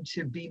them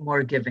to be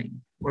more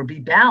giving or be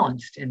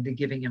balanced in the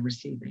giving and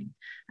receiving.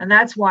 And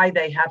that's why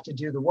they have to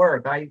do the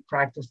work. I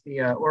practice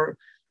the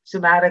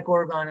somatic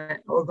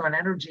organ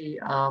energy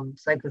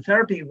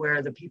psychotherapy,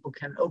 where the people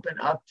can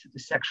open up to the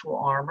sexual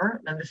armor.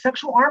 And the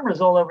sexual armor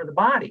is all over the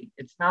body.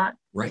 It's not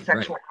the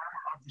sexual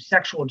armor of the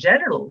sexual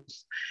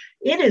genitals.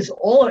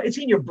 It's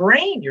in your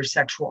brain, your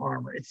sexual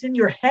armor. It's in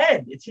your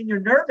head. It's in your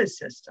nervous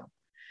system.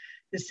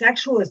 The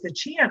sexual is the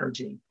chi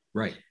energy.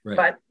 Right, right.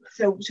 But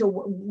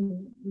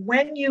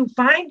when you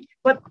find,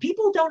 but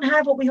people don't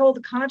have what we hold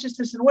the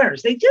consciousness and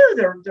awareness. They do.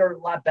 They're a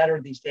lot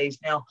better these days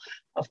now.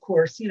 Of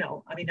course,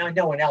 I mean, I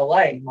know in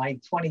LA, my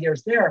 20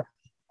 years there,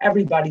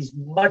 everybody's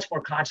much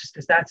more conscious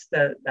because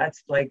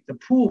that's like the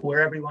pool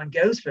where everyone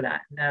goes for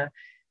that.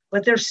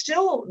 But there's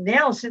still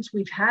now, since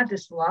we've had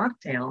this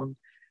lockdown,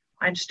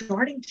 I'm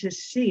starting to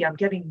see, I'm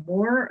getting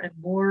more and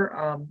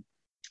more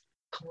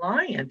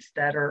clients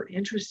that are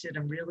interested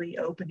in really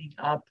opening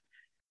up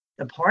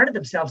the part of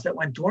themselves that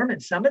went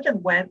dormant. Some of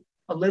them went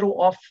a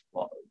little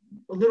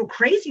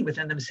crazy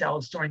within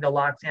themselves during the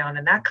lockdown,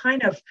 and that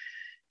kind of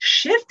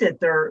shifted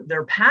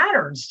their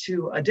patterns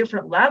to a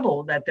different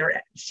level that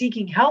they're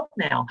seeking help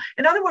now.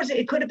 In other words,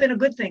 it could have been a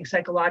good thing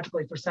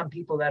psychologically for some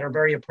people that are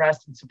very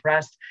oppressed and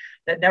suppressed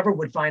that never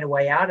would find a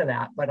way out of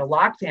that. But a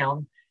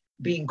lockdown,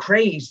 being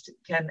crazed,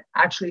 can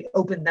actually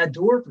open that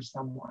door for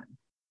someone.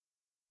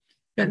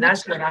 And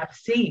that's what I'm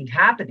seeing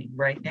happening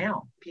right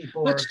now.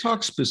 Let's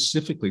talk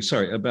specifically,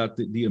 about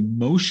the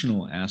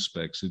emotional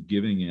aspects of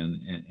giving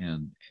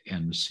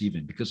and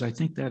receiving, because I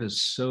think that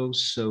is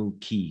so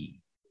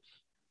key.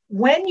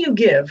 When you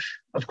give,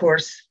 of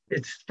course,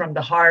 it's from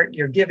the heart.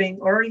 You're giving,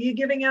 or are you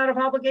giving out of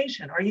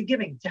obligation? Are you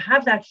giving to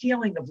have that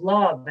feeling of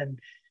love and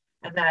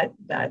that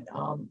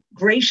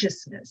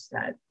graciousness,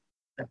 that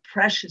the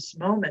precious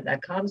moment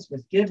that comes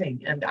with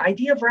giving, and the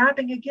idea of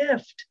wrapping a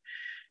gift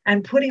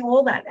and putting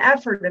all that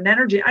effort and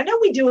energy. I know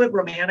we do it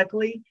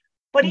romantically,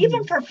 but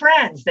even for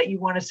friends that you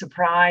want to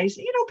surprise,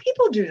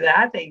 people do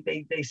that.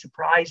 They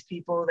surprise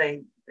people.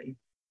 They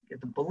get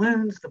the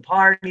balloons, the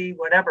party,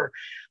 whatever.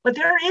 But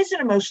there is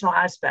an emotional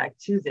aspect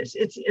to this.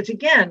 It's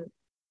again,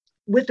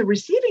 with the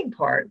receiving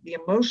part, the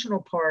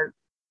emotional part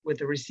with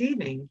the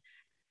receiving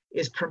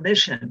is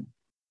permission.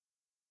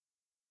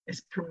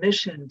 It's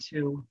permission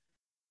to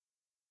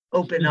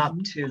open up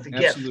to the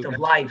gift of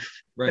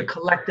life, the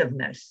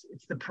collectiveness.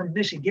 It's the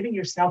permission, giving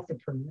yourself the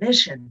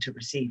permission to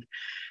receive.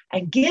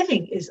 And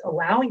giving is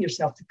allowing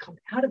yourself to come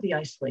out of the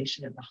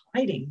isolation and the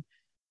hiding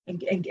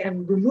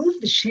and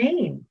remove the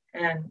shame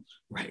and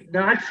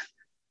not,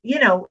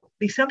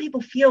 because some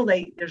people feel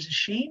there's a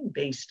shame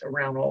based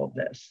around all of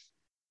this.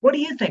 What do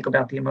you think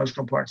about the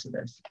emotional parts of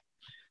this?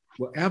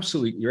 Well,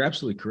 absolutely. You're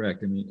absolutely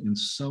correct. I mean, in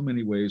so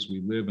many ways,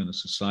 we live in a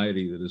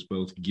society that is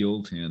both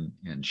guilt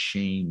and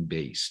shame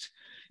based.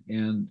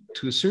 And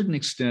to a certain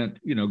extent,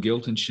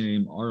 guilt and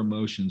shame are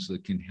emotions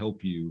that can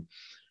help you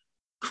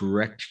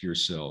correct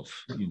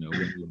yourself, when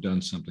you've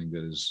done something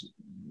that is,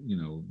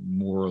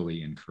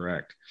 morally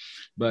incorrect.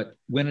 But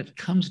when it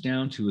comes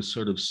down to a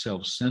sort of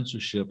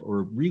self-censorship,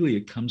 or really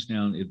it comes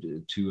down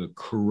to a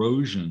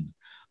corrosion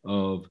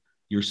of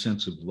your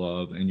sense of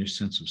love and your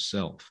sense of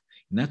self.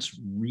 And that's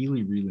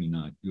really, really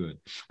not good.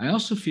 I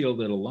also feel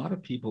that a lot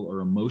of people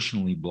are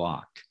emotionally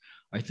blocked.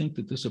 I think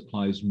that this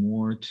applies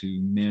more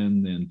to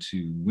men than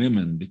to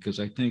women, because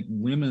I think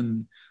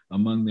women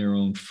among their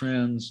own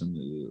friends and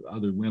the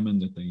other women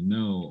that they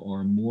know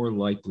are more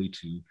likely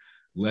to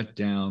let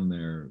down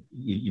their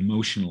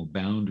emotional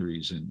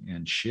boundaries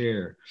and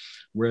share,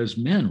 whereas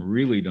men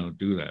really don't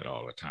do that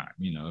all the time.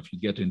 If you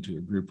get into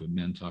a group of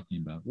men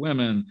talking about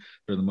women,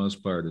 for the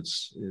most part,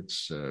 it's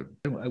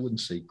I wouldn't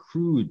say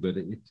crude, but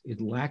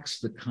it lacks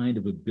the kind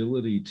of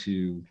ability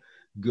to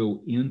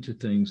go into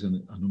things in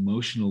an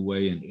emotional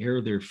way and air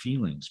their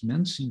feelings.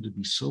 Men seem to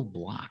be so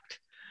blocked,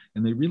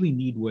 and they really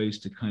need ways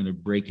to kind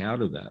of break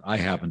out of that. I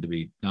happen to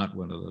be not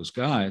one of those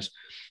guys,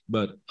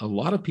 but a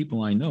lot of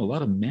people I know, a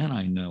lot of men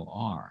I know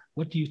are.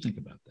 What do you think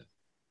about that?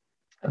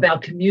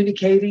 About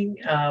communicating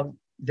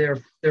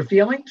their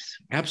feelings?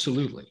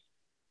 Absolutely.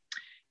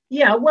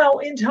 Yeah, well,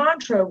 in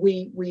Tantra,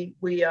 we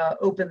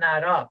open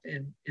that up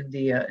in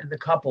the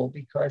couple,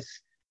 because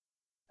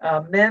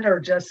men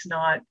are just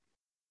not.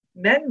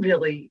 Men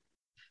really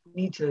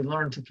need to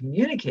learn to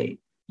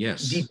communicate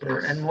deeper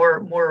and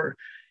more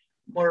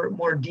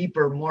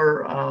deeper,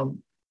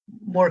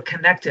 more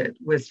connected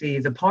with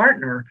the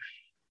partner,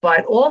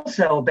 but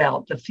also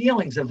about the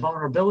feelings of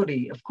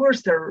vulnerability. Of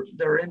course,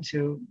 they're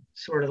into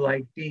sort of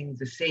like being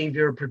the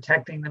savior,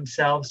 protecting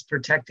themselves,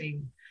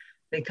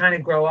 they kind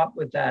of grow up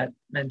with that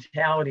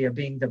mentality of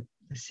being the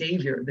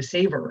savior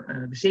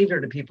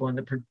to people,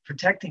 and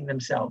protecting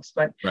themselves.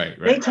 But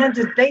they tend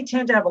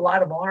to have a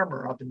lot of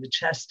armor up in the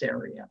chest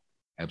area.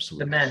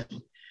 Absolutely. The men,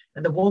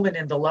 and the woman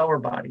in the lower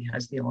body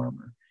has the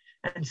armor.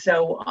 And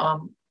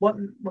so what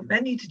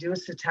men need to do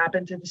is to tap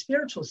into the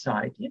spiritual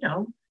side,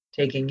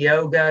 taking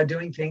yoga,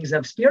 doing things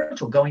of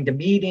spiritual, going to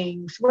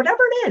meetings,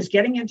 whatever it is,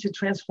 getting into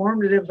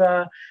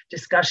transformative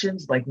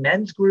discussions like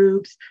men's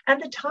groups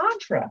and the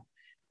Tantra.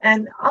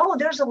 And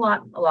there's a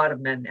lot of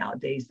men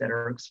nowadays that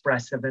are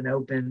expressive and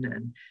open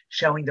and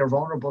showing their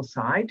vulnerable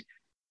side.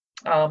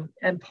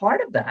 And part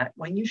of that,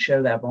 when you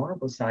show that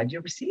vulnerable side,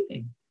 you're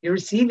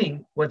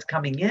receiving what's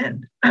coming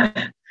in.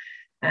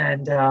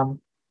 And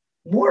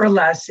more or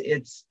less,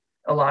 it's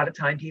a lot of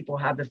time people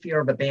have the fear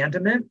of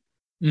abandonment,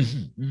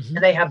 and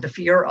they have the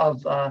fear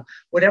of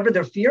whatever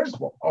their fears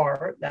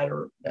are that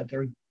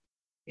they're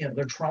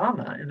their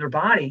trauma in their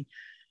body.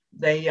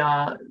 they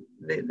are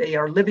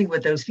living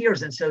with those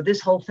fears. And so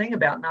this whole thing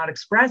about not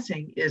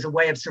expressing is a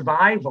way of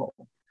survival.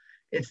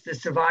 It's the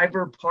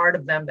survivor part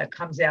of them that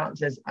comes out and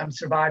says, I'm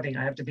surviving.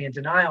 I have to be in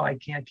denial. I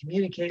can't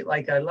communicate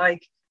like I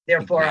like.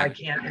 Therefore,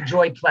 exactly. I can't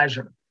enjoy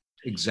pleasure.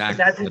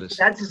 Exactly.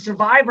 That's a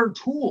survivor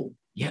tool.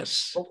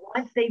 Yes. But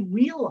once they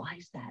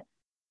realize that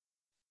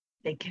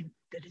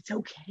that it's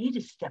okay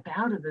to step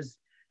out of this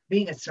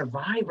being a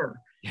survivor.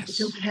 Yes.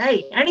 It's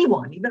okay.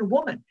 Anyone, even a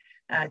woman,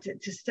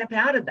 to step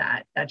out of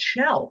that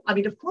shell. I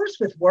mean, of course,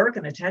 with work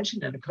and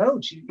attention and a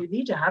coach, you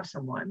need to have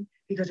someone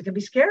because it can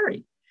be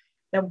scary.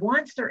 That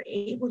once they're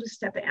able to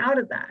step out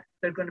of that,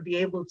 they're going to be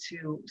able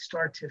to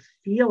start to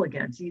feel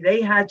again. See,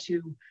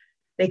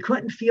 they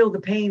couldn't feel the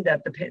pain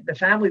that the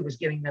family was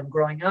giving them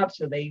growing up.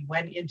 So they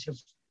went into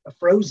a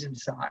frozen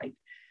side.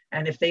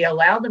 And if they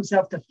allowed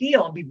themselves to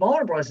feel and be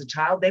vulnerable as a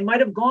child, they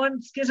might have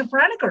gone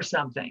schizophrenic or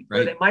something,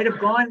 right. Or they might have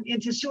gone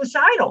into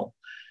suicidal.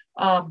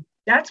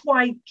 That's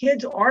why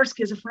kids are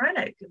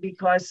schizophrenic,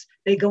 because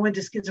they go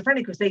into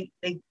schizophrenic because they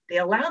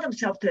allow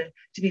themselves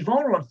to be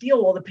vulnerable and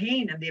feel all the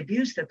pain and the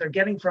abuse that they're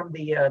getting from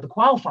the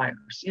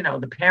qualifiers. You know,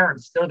 the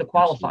parents, they're the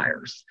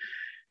qualifiers.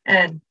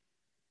 And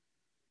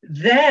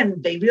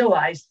then they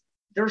realize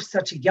there's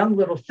such a young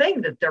little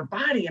thing that their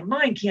body and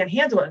mind can't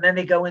handle it. And then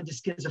they go into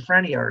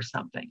schizophrenia or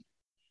something.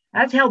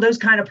 That's how those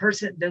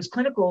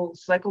clinical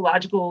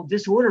psychological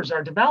disorders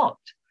are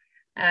developed.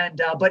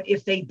 And but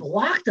if they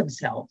block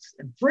themselves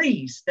and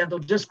freeze, then they'll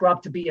just grow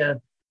up to be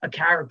a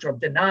character of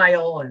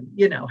denial and,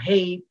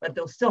 hate, but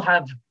they'll still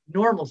have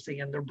normalcy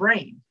in their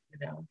brain,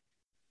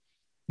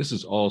 This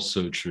is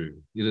also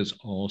true. It is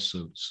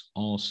also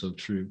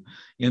true.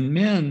 In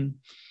men,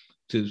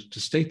 to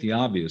state the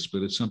obvious,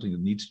 but it's something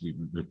that needs to be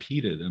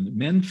repeated. I mean,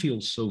 men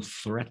feel so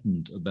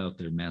threatened about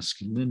their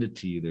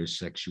masculinity, their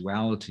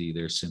sexuality,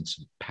 their sense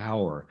of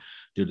power,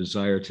 their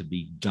desire to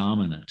be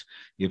dominant.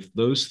 If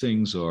those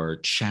things are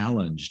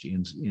challenged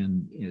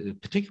in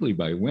particularly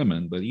by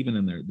women, but even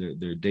in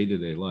their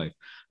day-to-day life,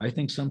 I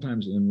think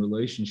sometimes in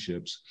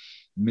relationships,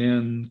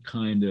 men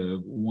kind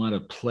of want to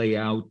play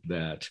out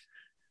that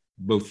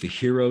both the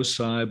hero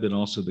side, but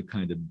also the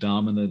kind of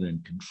dominant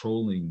and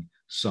controlling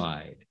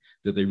side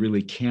that they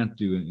really can't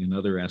do in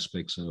other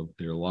aspects of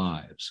their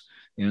lives.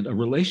 And a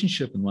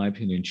relationship, in my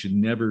opinion, should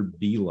never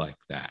be like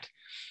that.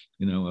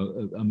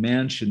 A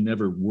man should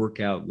never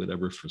work out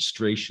whatever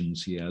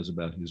frustrations he has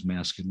about his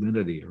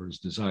masculinity or his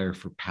desire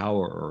for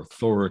power or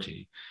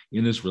authority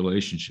in his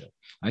relationship.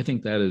 I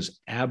think that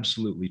is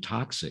absolutely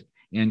toxic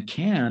and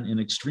can, in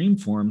extreme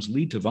forms,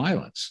 lead to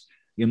violence,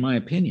 in my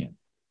opinion.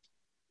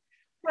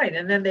 Right,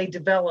 and then they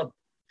develop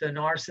the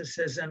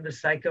narcissism, the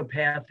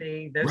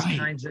psychopathy, those right.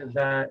 kinds of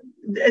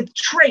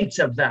traits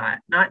of that,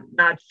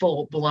 not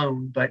full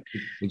blown, but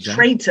exactly.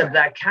 Traits of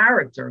that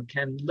character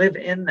can live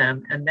in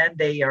them. And then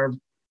they are,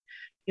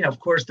 of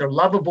course, they're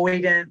love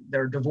avoidant,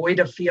 they're devoid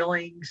of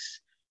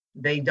feelings.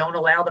 They don't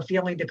allow the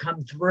feeling to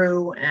come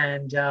through.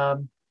 And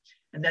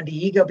then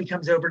the ego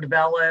becomes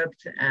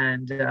overdeveloped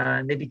and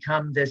they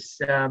become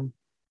this,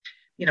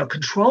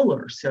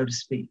 controller, so to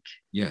speak,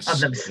 yes.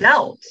 of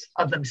themselves.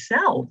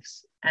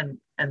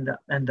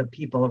 And the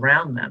people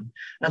around them,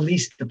 at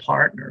least the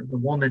partner, the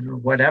woman or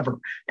whatever.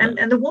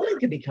 And the woman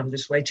can become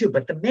this way too.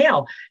 But the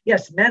male,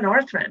 yes, men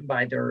are threatened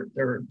by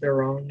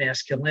their own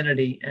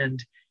masculinity.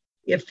 And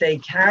if they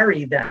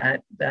carry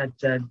that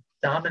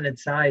dominant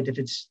side, if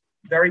it's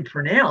very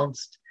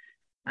pronounced,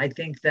 I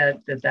think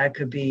that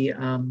could be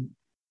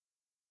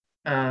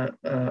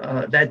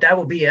that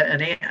will be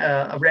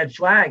a red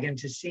flag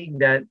into seeing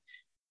that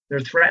they're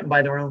threatened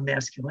by their own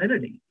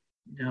masculinity.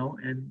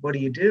 And what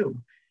do?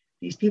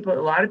 These people, a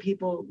lot of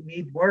people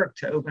need work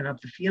to open up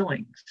the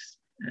feelings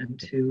and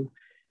to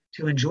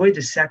enjoy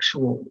the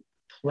sexual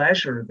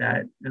pleasure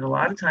and a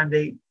lot of time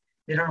they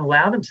don't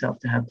allow themselves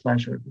to have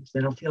pleasure because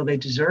they don't feel they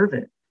deserve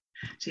it.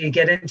 So you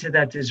get into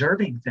that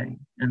deserving thing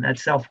and that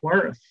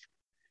self-worth.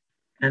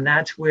 And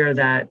that's where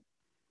that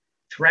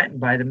threatened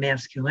by the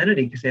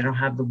masculinity because they don't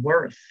have the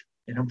worth.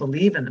 They don't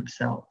believe in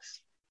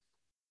themselves.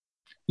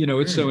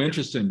 It's so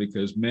interesting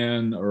because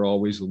men are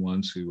always the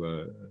ones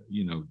who,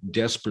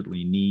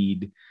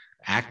 desperately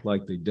act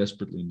like they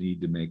desperately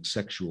need to make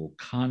sexual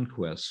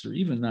conquests, or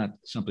even not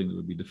something that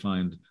would be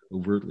defined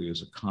overtly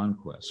as a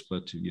conquest,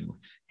 but to,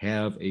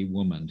 have a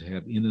woman, to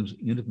have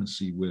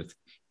intimacy with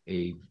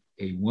a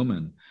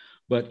woman.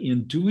 But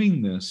in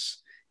doing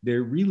this,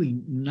 they're really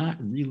not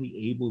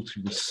really able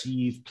to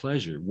receive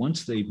pleasure.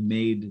 Once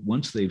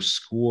they've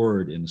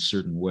scored in a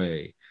certain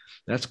way,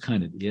 that's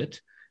kind of it.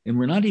 And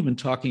we're not even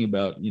talking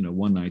about,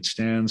 one night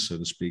stands, so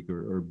to speak,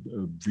 or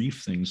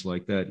brief things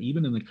like that.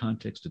 Even in the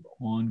context of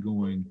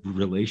ongoing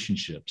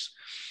relationships,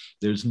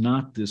 there's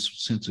not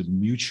this sense of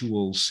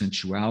mutual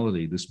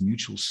sensuality, this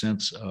mutual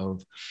sense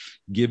of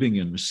giving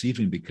and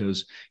receiving,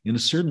 because in a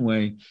certain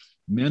way,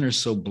 men are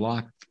so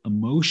blocked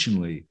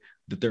emotionally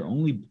that they're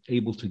only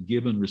able to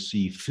give and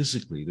receive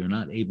physically. They're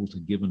not able to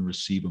give and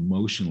receive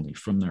emotionally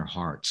from their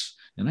hearts.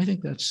 And I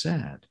think that's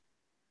sad.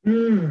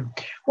 Well,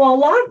 a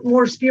lot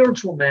more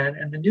spiritual men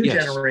and the new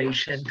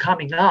generation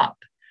coming up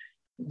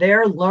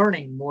they're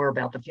learning more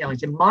about the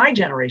feelings. In my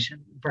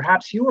generation,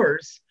 perhaps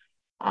yours,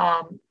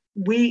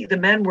 the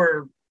men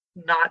were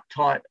not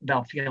taught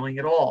about feeling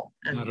at all.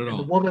 Not at And the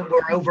all. women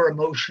were over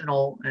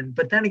emotional.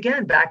 But then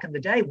again, back in the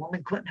day,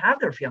 women couldn't have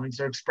their feelings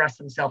or express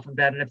themselves in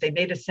bed. And if they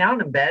made a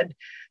sound in bed,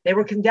 they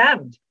were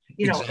condemned,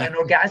 an Exactly.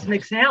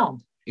 orgasmic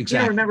sound.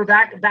 Exactly. Remember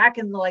back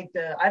in like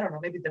I don't know,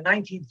 maybe the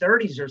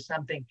 1930s or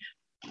something,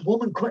 a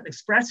woman couldn't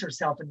express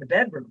herself in the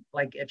bedroom.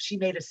 Like if she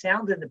made a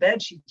sound in the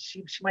bed, she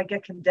might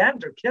get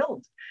condemned or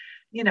killed.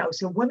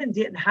 So women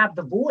didn't have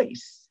the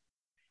voice.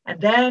 And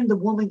then the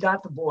woman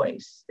got the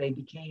voice. They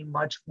became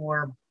much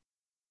more,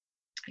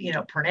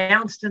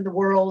 pronounced in the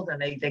world, and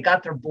they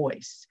got their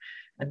voice.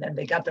 And then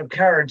they got their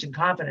courage and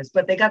confidence,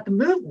 but they got the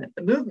movement.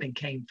 The movement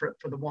came for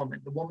the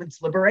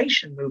woman's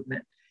liberation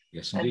movement.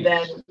 Yes, And indeed.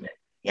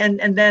 then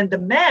and then the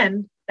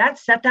men, that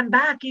set them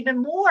back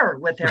even more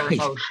with their Right.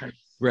 emotions.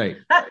 Right.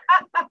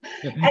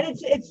 And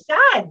it's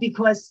sad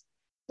because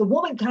the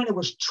woman kind of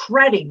was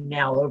treading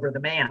now over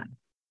the man,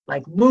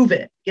 like, move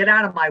it, get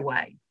out of my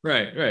way.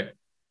 Right. Right.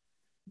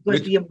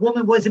 Because the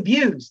woman was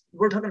abused.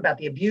 We're talking about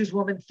the abused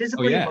woman,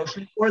 physically,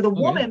 emotionally, or the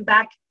woman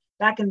back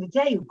in the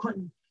day who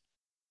couldn't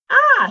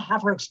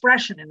have her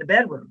expression in the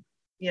bedroom,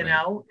 in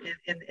an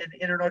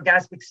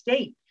orgasmic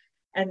state.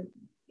 And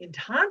in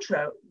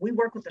Tantra, we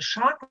work with the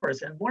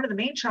chakras, and one of the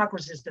main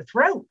chakras is the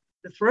throat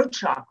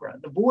chakra,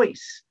 the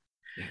voice.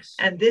 Yes.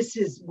 And this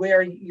is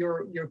where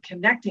you're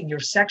connecting your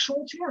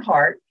sexual to your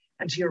heart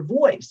and to your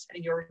voice,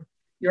 and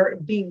you're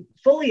being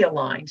fully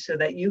aligned so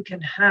that you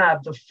can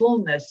have the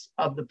fullness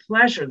of the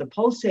pleasure, the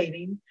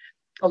pulsating,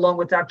 along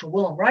with Dr.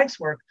 Willem Reich's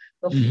work,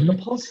 the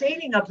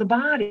pulsating of the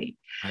body.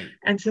 Right.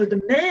 And so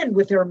the men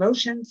with their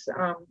emotions,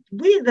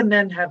 the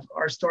men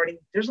are starting,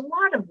 there's a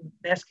lot of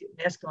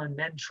masculine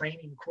men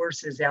training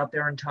courses out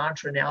there in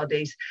Tantra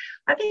nowadays.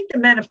 I think the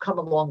men have come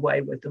a long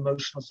way with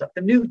emotional stuff,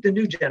 the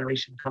new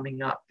generation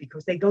coming up,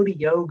 because they go to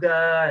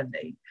yoga and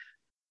they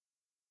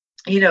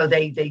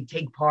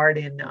take part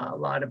in a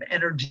lot of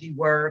energy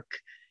work.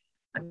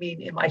 I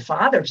mean, in my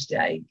father's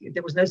day,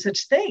 there was no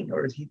such thing,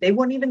 or they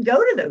wouldn't even go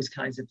to those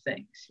kinds of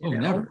things.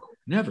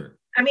 Never.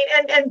 I mean,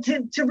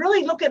 and to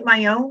really look at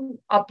my own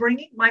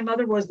upbringing, my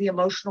mother was the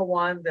emotional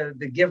one,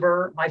 the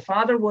giver. My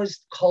father was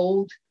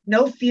cold,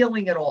 no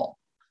feeling at all.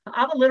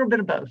 I'm a little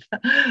bit of both.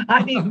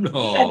 I mean,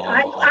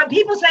 and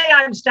people say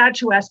I'm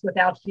statuesque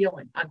without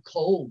feeling. I'm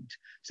cold.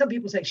 Some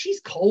people say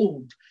she's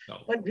cold,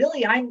 but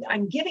really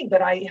I'm giving.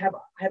 But I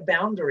have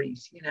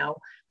boundaries,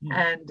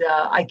 and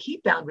I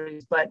keep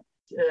boundaries. But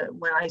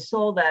when I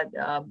saw that,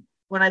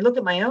 when I look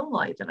at my own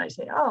life and I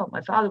say, oh,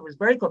 my father was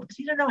very cold because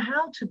he didn't know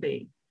how to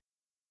be.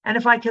 And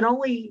if I could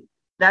only,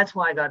 that's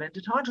why I got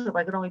into Tantra. If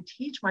I could only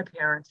teach my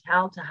parents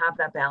how to have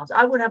that balance,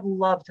 I would have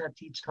loved to have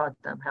taught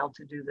them how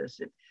to do this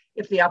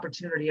if the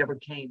opportunity ever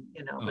came,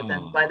 But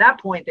then by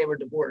that point, they were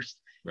divorced.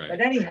 Right. But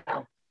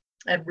anyhow,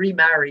 and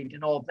remarried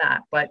and all of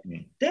that. But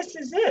this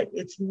is it.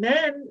 It's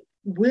men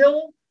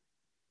will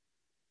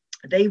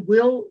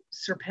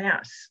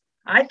surpass.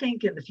 I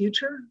think in the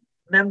future,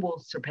 men will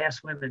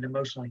surpass women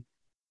emotionally.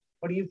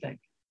 What do you think?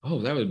 Oh,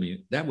 that would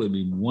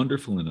be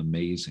wonderful and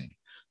amazing,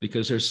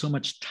 because there's so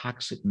much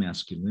toxic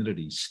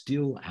masculinity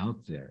still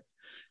out there.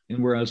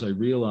 And whereas I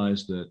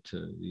realize that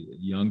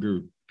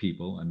younger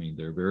people, I mean,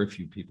 there are very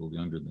few people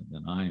younger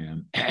than I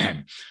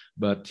am,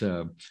 but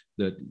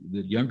that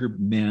younger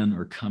men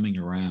are coming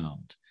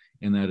around,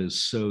 and that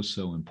is so,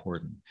 so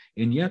important.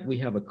 And yet we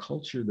have a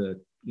culture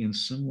that in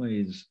some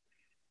ways,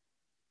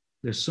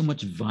 there's so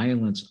much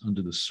violence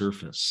under the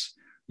surface.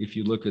 If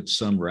you look at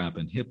some rap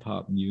and hip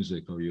hop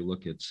music, or you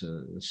look at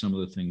some of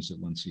the things that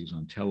one sees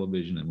on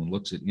television, and one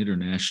looks at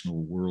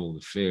international world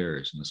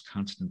affairs and this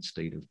constant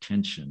state of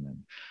tension and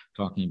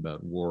talking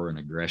about war and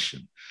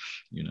aggression,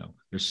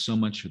 there's so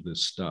much of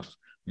this stuff.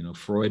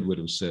 Freud would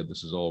have said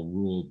this is all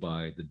ruled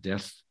by the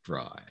death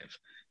drive.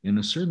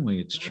 And certainly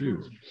it's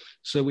true.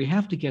 So we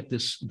have to get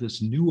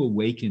this new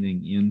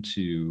awakening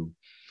into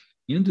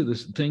the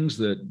things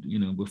that,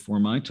 before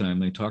my time,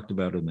 they talked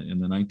about in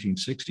the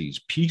 1960s,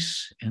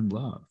 peace and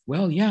love.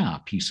 Well, yeah,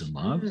 peace and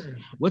love.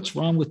 What's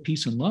wrong with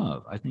peace and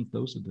love? I think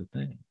those are the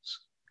things.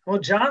 Well,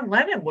 John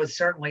Lennon was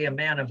certainly a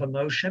man of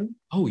emotion.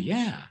 Oh,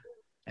 yeah,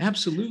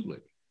 absolutely.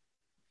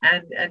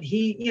 And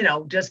he,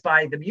 just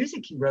by the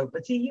music he wrote,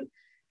 but see,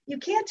 you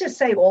can't just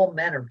say all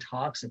men are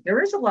toxic.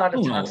 There is a lot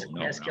of toxic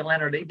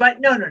masculinity, but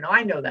no,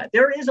 I know that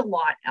there is a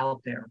lot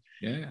out there.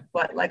 Yeah.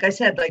 But like I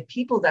said, like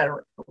people that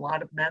are, a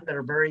lot of men that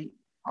are very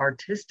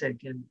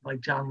artistic, and like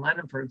John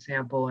Lennon, for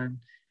example, and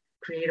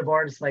creative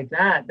artists like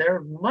that,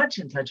 they're much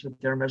in touch with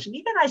their emotion.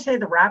 Even I say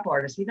the rap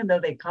artists, even though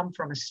they come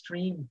from a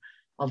stream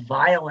of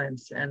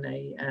violence and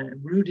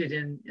rooted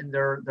in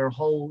their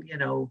whole,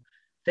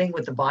 thing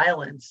with the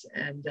violence.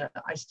 And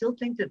I still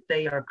think that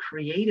they are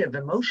creative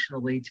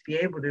emotionally to be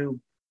able to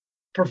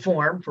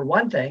perform, for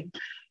one thing,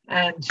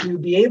 and to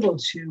be able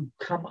to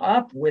come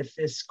up with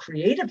this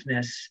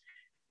creativeness.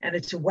 And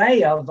it's a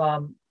way of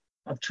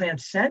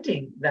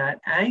transcending that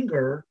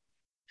anger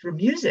through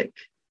music,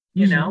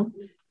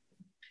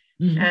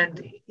 Mhm.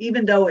 And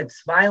even though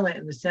it's violent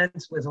in the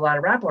sense with a lot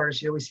of rap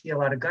artists, you always see a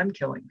lot of gun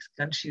killings,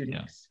 gun Yeah,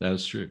 shootings.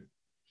 that's true.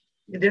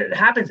 It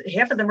happens.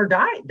 Half of them are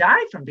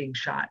die from being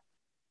shot.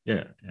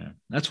 Yeah, yeah.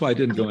 That's why I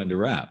didn't go into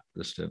rap.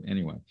 This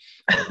anyway.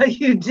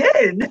 You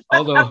did.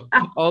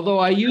 Although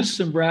I use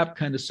some rap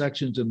kind of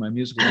sections in my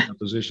musical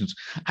compositions.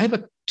 I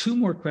have two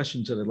more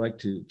questions that I'd like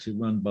to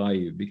run by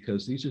you,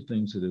 because these are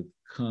things that have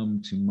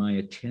come to my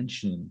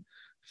attention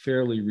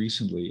fairly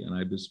recently, and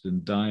I've just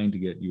been dying to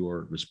get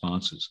your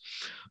responses.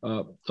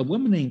 A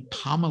woman named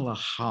Pamela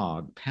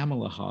Hogg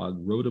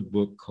wrote a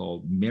book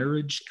called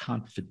Marriage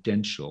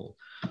Confidential: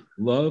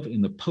 Love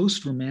in the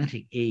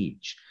Post-Romantic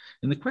Age.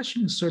 And the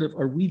question is sort of,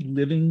 are we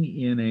living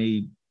in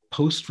a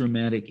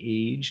post-romantic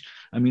age?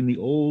 I mean, the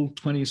old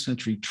 20th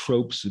century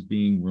tropes of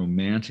being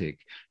romantic,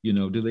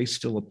 do they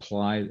still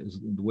apply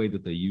the way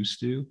that they used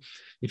to?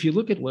 If you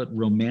look at what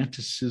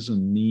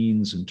romanticism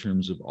means in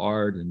terms of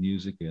art and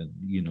music and,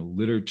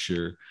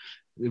 literature,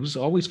 it was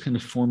always kind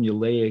of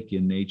formulaic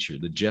in nature,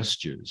 the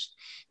gestures.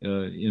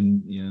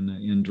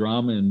 In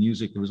drama and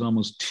music, there was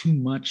almost too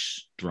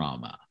much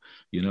drama.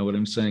 You know what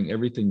I'm saying?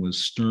 Everything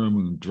was Sturm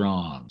und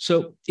Drang.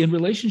 So, in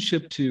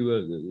relationship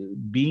to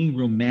being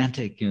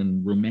romantic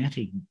and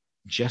romantic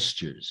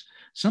gestures,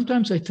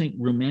 sometimes I think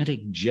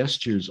romantic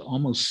gestures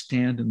almost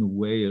stand in the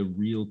way of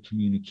real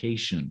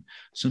communication.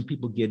 Some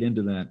people get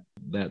into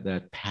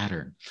that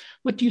pattern.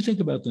 What do you think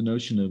about the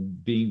notion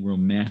of being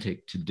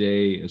romantic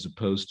today as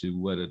opposed to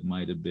what it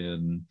might have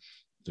been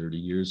 30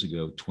 years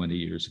ago, 20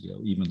 years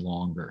ago, even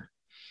longer?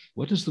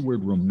 What does the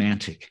word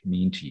romantic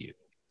mean to you?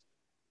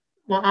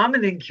 Well, I'm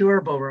an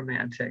incurable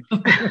romantic. Oh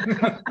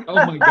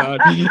my God,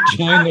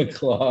 join the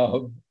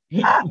club.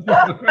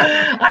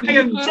 I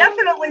am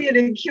definitely an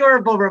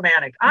incurable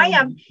romantic. I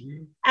am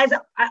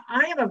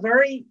a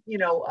very,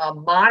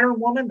 modern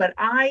woman, but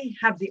I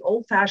have the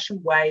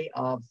old-fashioned way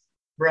of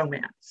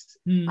romance.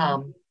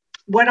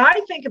 What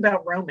I think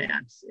about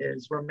romance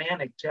is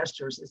romantic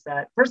gestures is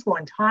that, first of all,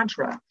 in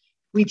Tantra,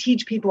 we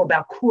teach people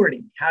about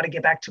courting, how to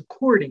get back to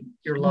courting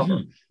your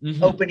lover,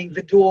 opening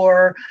the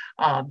door,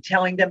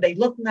 telling them they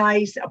look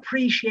nice,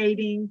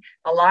 appreciating,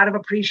 a lot of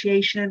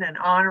appreciation and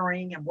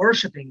honoring and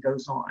worshiping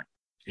goes on.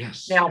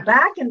 Yes. Now,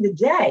 back in the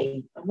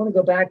day, I'm going to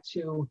go back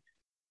to,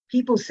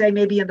 people say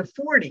maybe in the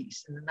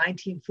 40s, in the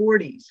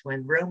 1940s,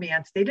 when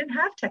romance, they didn't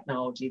have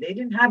technology, they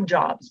didn't have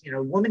jobs,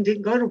 women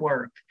didn't go to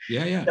work.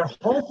 Yeah. The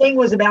whole thing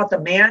was about the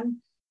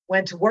man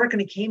went to work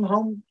and he came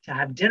home to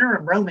have dinner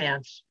and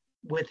romance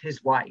with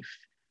his wife.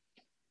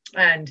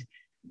 And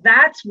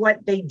that's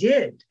what they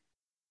did.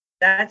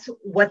 That's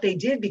what they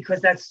did because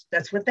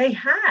that's what they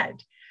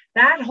had.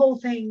 That whole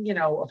thing,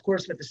 of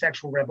course, with the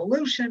sexual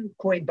revolution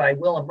coined by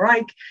Wilhelm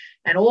Reich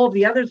and all of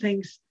the other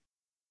things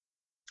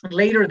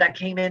later that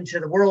came into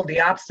the world,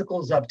 the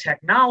obstacles of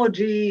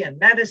technology and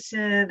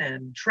medicine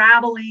and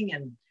traveling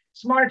and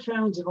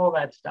smartphones and all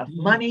that stuff.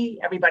 Money,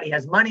 everybody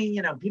has money.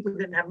 People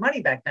didn't have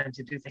money back then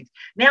to do things.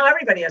 Now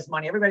everybody has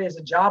money. Everybody has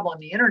a job on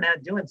the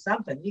internet doing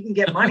something. You can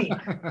get money.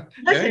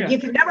 Listen,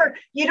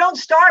 you don't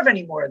starve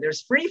anymore.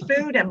 There's free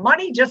food and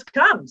money just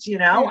comes,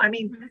 I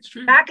mean,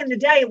 back in the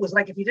day, it was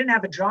like if you didn't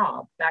have a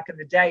job, back in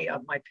the day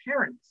of my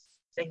parents,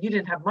 saying you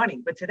didn't have money.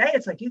 But today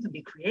it's like you can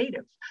be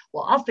creative.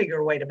 Well, I'll figure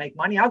a way to make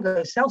money. I'll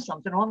go sell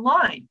something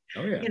online.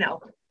 Oh, yeah.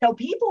 So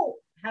people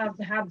have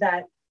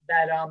that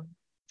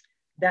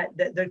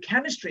the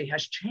chemistry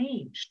has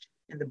changed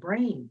in the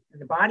brain, in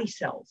the body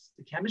cells,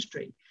 the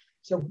chemistry.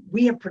 So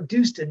we have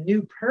produced a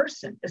new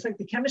person. It's like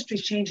the chemistry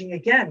is changing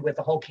again with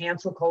the whole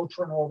cancel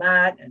culture and all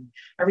that and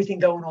everything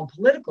going on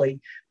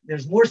politically.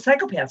 There's more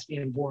psychopaths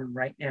being born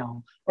right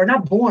now, or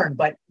not born,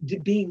 but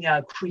being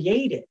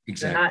created.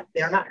 Exactly.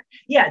 They're not.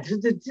 Yeah.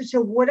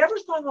 So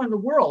whatever's going on in the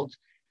world.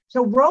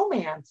 So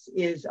romance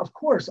is, of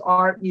course,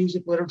 art,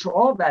 music, literature,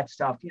 all that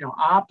stuff,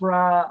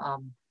 opera.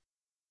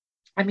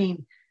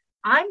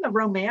 I'm the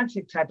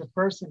romantic type of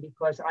person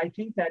because I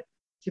think that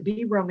to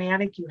be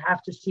romantic, you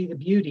have to see the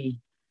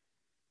beauty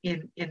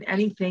in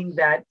anything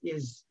that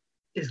is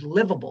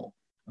livable.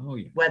 Oh,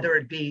 yeah. Whether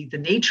it be the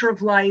nature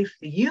of life,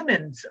 the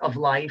humans of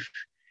life,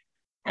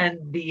 and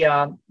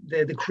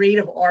the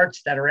creative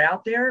arts that are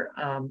out there.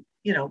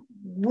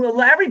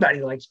 Well,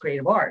 everybody likes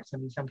creative arts. I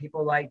mean, some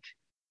people like,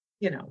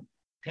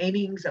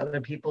 paintings,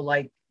 other people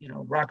like,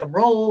 rock and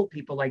roll,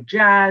 people like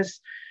jazz.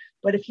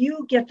 But if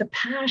you get the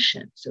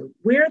passion, so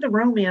where the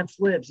romance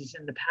lives is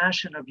in the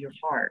passion of your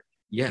heart.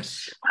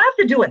 Yes. I have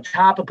to do a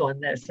topic on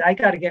this. I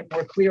got to get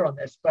more clear on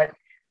this. But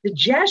the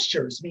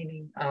gestures,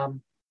 meaning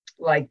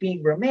like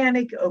being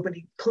romantic,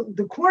 opening,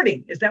 the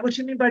courting, is that what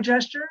you mean by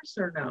gestures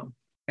or no?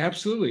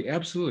 Absolutely.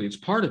 It's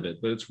part of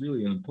it, but it's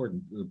really an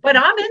important. But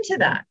I'm into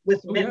that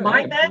with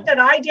my men that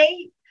I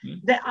date.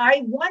 That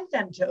I want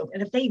them to open.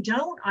 And if they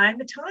don't, I'm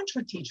a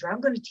Tantra teacher. I'm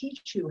going to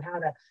teach you how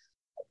to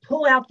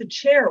pull out the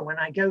chair when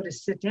I go to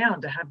sit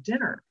down to have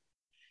dinner,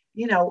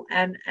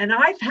 and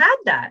I've had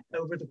that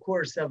over the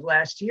course of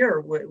last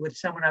year with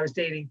someone I was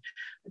dating,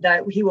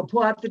 that he would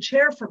pull out the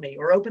chair for me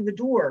or open the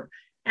door.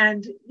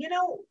 And,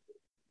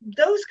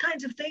 those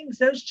kinds of things,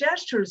 those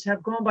gestures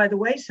have gone by the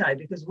wayside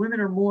because women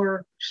are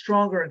more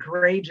stronger and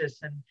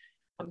courageous, and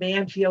a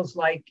man feels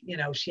like,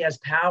 she has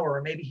power,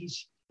 or maybe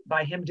he's,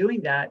 by him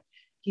doing that,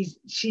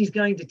 she's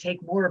going to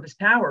take more of his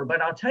power.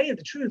 But I'll tell you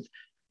the truth,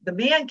 the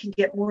man can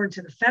get more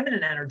into the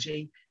feminine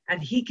energy,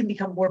 and he can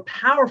become more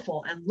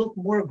powerful and look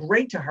more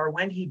great to her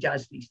when he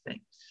does these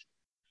things.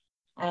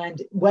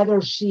 And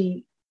whether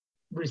she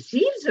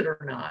receives it or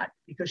not,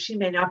 because she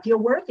may not feel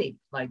worthy,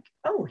 like,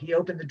 oh, he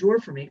opened the door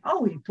for me,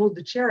 oh, he pulled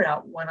the chair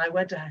out when I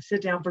went to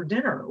sit down for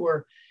dinner,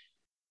 or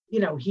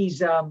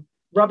he's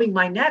rubbing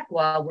my neck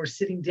while we're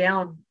sitting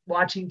down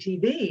watching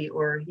TV,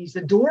 or he's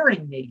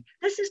adoring me.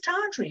 This is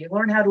Tantra. You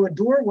learn how to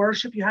adore,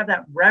 worship. You have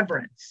that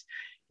reverence.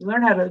 You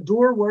learn how to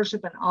adore,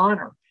 worship, and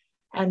honor.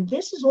 And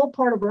this is all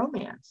part of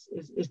romance,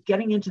 is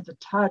getting into the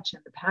touch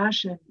and the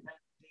passion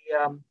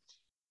and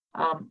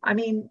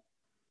the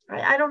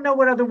I don't know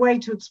what other way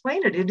to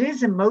explain it. It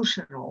is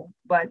emotional,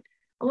 but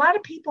a lot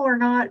of people are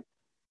not,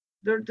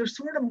 they're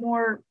sort of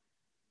more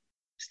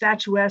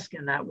statuesque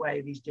in that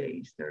way these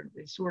days. They're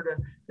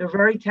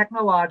very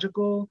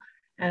technological,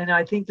 and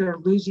I think they're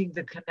losing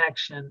the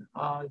connection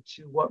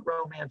to what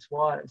romance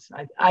was,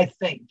 I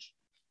think.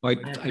 I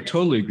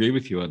totally agree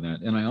with you on that.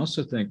 And I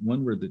also think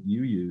one word that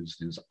you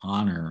used is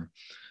honor,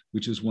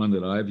 which is one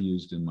that I've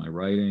used in my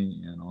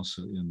writing and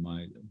also in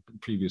my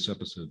previous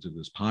episodes of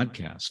this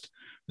podcast,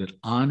 that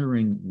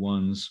honoring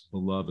one's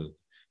beloved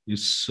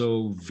is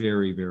so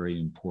very, very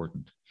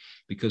important,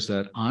 because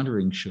that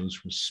honoring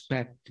shows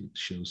respect, it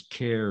shows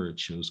care, it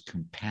shows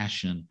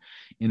compassion,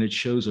 and it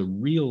shows a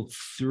real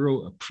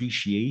thorough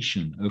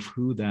appreciation of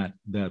who that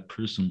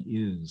person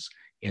is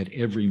at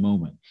every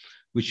moment,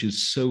 which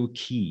is so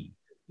key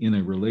in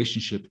a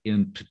relationship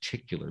in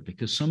particular,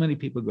 because so many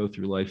people go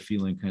through life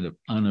feeling kind of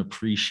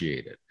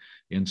unappreciated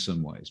in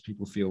some ways.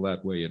 People feel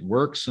that way at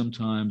work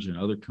sometimes or in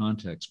other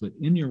contexts, but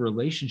in your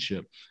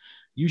relationship,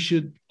 you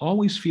should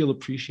always feel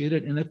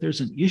appreciated. And if there's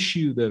an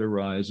issue that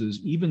arises,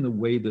 even the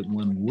way that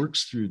one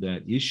works through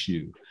that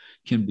issue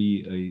can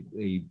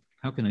be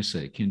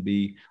can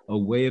be a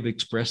way of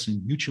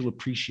expressing mutual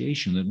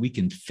appreciation, that we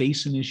can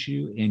face an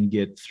issue and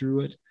get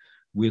through it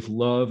with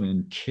love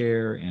and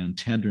care and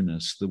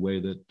tenderness, the way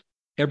that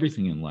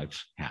everything in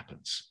life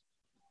happens.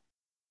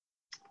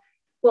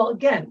 Well,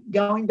 again,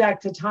 going back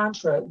to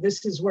Tantra,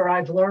 this is where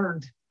I've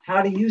learned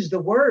how to use the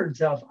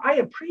words of, I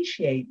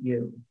appreciate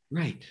you.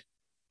 Right.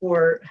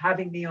 For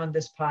having me on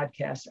this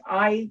podcast.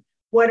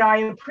 What I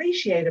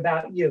appreciate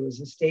about you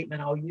is a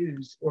statement I'll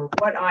use, or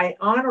what I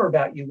honor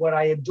about you, what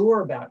I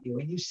adore about you.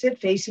 And you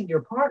sit facing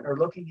your partner,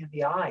 looking in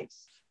the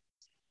eyes,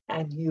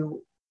 and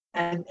you're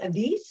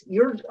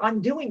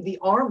undoing the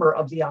armor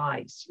of the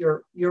eyes.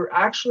 You're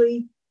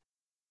actually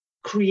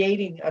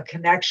creating a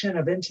connection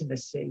of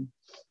intimacy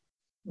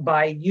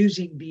by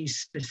using these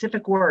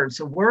specific words.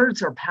 So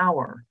words are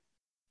power.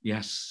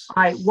 Yes.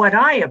 What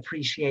I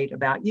appreciate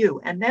about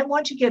you. And then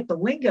once you get the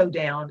lingo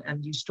down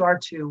and you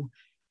start to,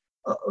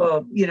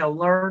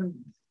 learn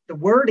the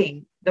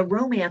wording, the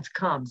romance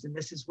comes, and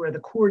this is where the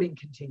courting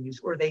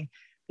continues, or they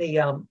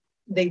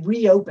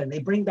reopen, they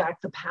bring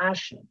back the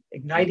passion,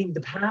 igniting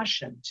the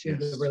passion to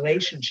the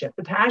relationship.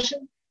 The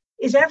passion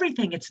is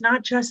everything. It's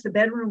not just the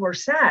bedroom or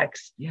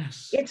sex.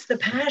 Yes. It's the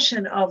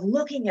passion of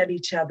looking at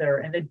each other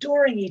and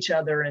adoring each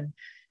other and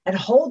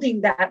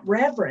holding that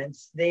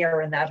reverence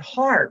there in that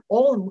heart,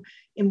 all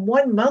in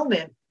one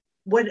moment,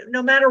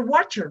 no matter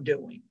what you're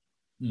doing.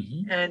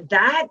 Mm-hmm. And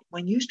that,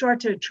 when you start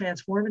to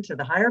transform into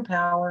the higher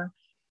power,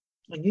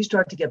 when you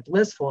start to get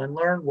blissful and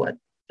learn what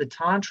the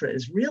Tantra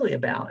is really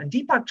about. And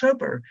Deepak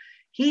Chopra,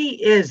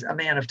 he is a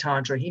man of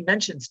Tantra. He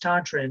mentions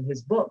Tantra in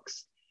his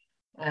books.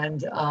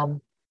 And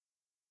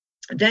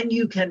then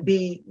you can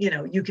be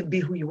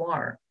who you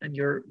are, and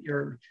you're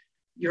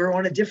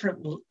on a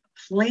different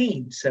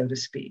plane, so to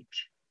speak.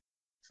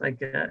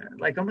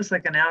 Like almost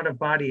like an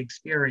out-of-body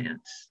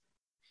experience.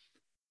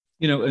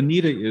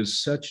 Anita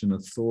is such an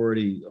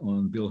authority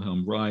on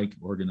Wilhelm Reich,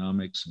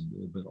 ergonomics,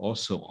 but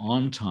also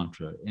on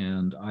Tantra.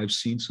 And I've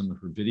seen some of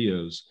her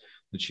videos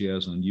that she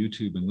has on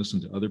YouTube and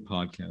listened to other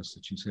podcasts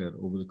that she's had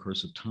over the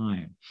course of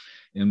time.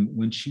 And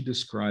when she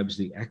describes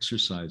the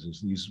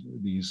exercises,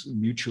 these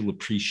mutual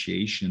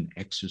appreciation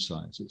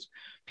exercises,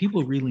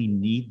 people really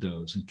need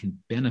those and can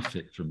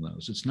benefit from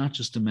those. It's not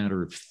just a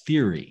matter of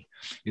theory.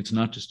 It's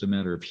not just a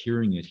matter of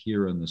hearing it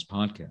here on this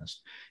podcast.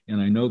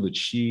 And I know that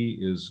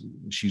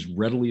she's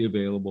readily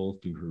available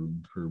through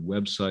her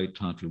website,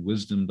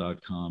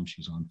 tantrawisdom.com.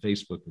 She's on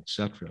Facebook,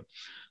 etc.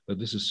 But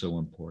this is so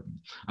important.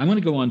 I'm going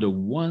to go on to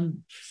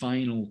one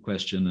final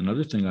question.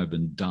 Another thing I've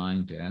been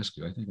dying to ask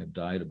you. I think I've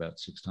died about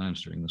 6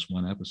 times during this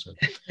one episode.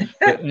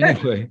 But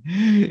anyway,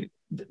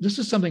 this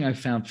is something I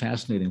found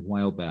fascinating a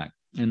while back.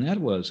 And that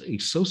was a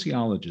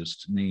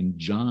sociologist named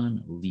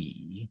John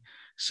Lee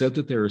said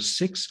that there are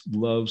 6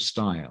 love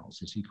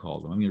styles, as he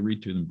called them. I'm going to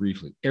read through them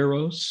briefly.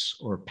 Eros,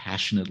 or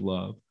passionate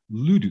love.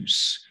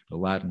 Ludus, a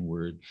Latin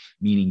word,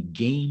 meaning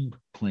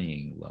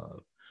game-playing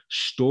love.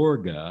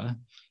 Storge,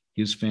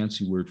 his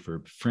fancy word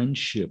for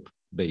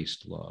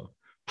friendship-based love.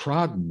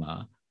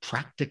 Pragma,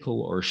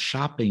 practical or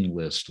shopping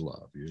list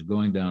love. You're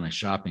going down a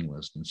shopping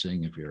list and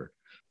seeing if your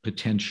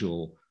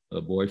potential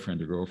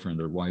boyfriend or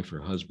girlfriend or wife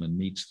or husband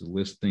meets the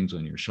list things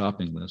on your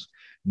shopping list.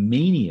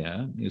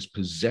 Mania is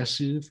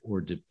possessive or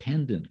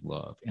dependent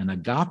love. And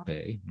agape,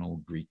 an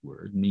old Greek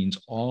word, means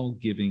all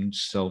giving,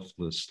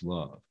 selfless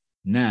love.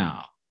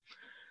 Now,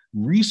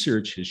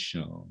 research has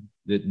shown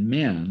that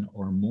men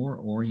are more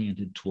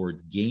oriented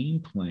toward game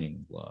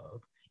playing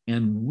love,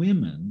 and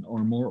women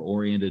are more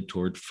oriented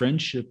toward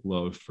friendship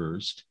love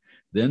first,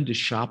 then to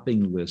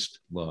shopping list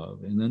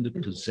love, and then to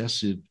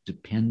possessive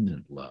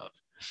dependent love.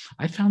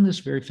 I found this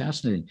very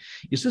fascinating.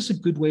 Is this a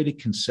good way to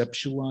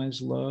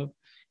conceptualize love?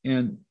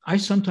 And I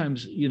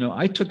sometimes,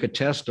 I took a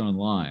test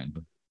online,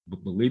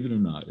 but believe it or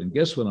not, and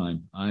guess what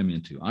I'm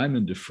into? I'm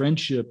into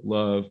friendship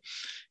love,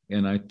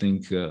 and I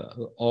think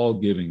all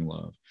giving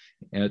love.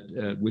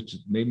 Which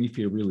made me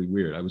feel really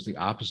weird. I was the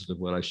opposite of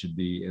what I should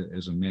be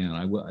as a man.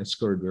 I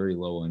scored very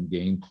low on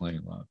game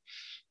playing love.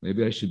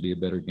 Maybe I should be a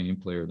better game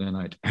player. Then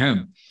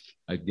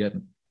I'd get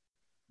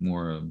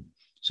more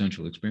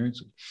sensual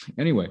experiences.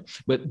 Anyway,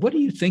 but what do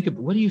you think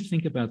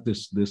about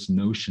this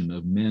notion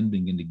of men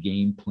being into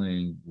game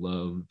playing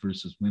love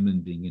versus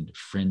women being into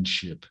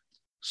friendship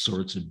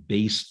sorts of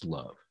based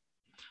love?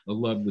 A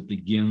love that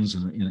begins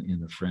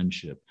in a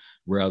friendship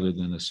rather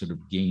than a sort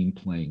of game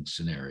playing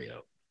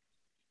scenario.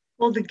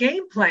 Well, the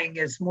game playing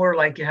is more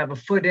like you have a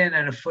foot in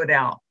and a foot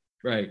out.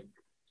 Right.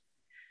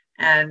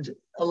 And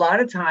a lot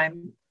of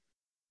time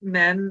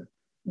men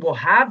will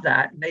have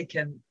that, and they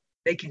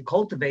can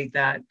cultivate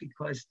that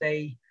because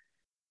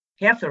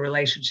half the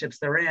relationships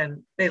they're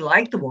in, they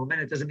like the woman.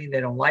 It doesn't mean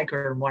they don't like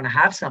her and want to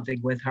have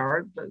something with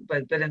her,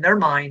 but in their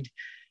mind,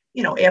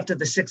 after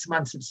the 6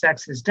 months of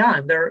sex is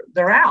done,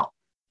 they're out.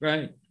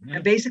 Right.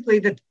 And basically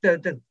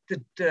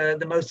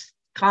the most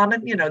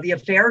common, the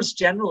affairs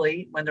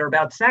generally when they're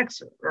about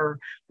sex or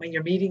when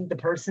you're meeting the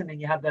person and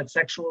you have that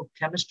sexual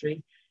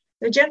chemistry,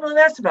 they generally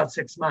last about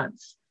 6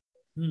 months.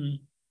 Mm-hmm.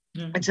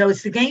 Yeah. And so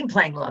it's the game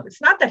playing love.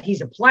 It's not that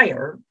he's a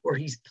player or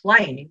he's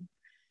playing.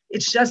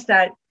 It's just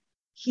that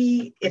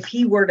if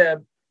he were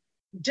to,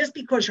 just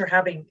because you're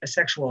having a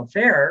sexual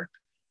affair,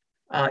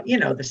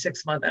 the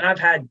 6 month, and I've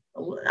had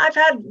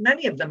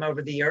many of them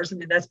over the years. I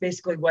mean, that's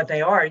basically what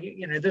they are.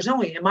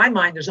 In my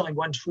mind, there's only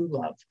one true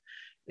love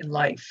in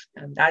life.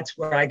 And that's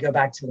where I go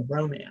back to the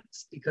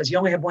romance, because you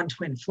only have one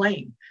twin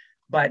flame,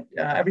 but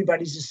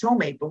everybody's a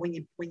soulmate. But when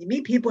you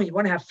meet people and you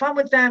want to have fun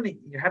with them and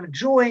you're having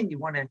joy and you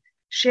want to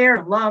share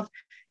and love,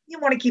 you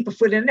want to keep a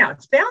foot in and out.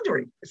 It's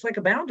boundary. It's like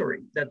a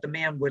boundary that the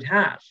man would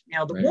have.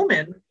 Now, the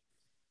woman,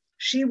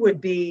 she would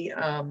be,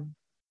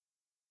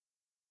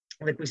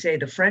 like we say,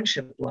 the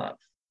friendship love,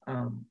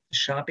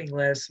 shopping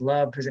list,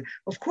 love.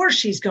 Of course,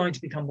 she's going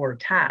to become more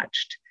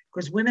attached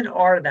because women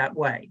are that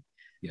way.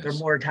 Yes. They're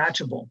more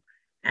attachable.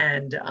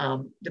 And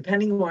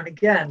depending on,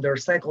 again, their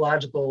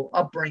psychological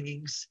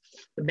upbringings,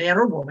 the man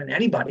or woman,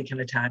 anybody can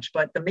attach,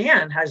 but the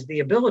man has the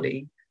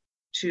ability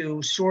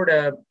to sort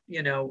of,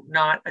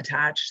 not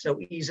attach so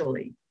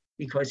easily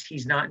because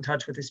he's not in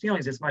touch with his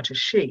feelings as much as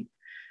she.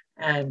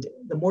 And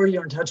the more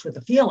you're in touch with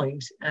the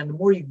feelings and the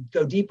more you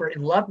go deeper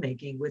in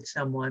lovemaking with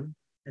someone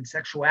and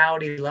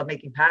sexuality,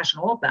 lovemaking,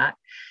 passion, all of that,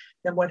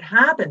 then what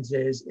happens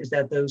is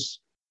that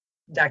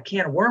that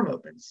can of worm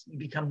opens. You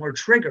become more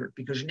triggered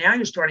because now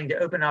you're starting to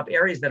open up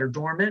areas that are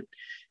dormant,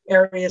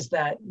 areas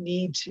that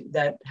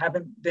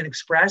haven't been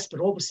expressed, but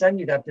all of a sudden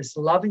you got this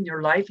love in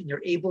your life and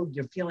you're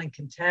feeling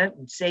content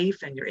and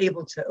safe, and you're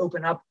able to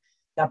open up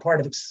that part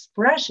of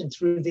expression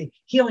through the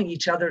healing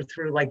each other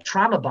through like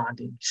trauma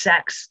bonding.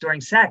 During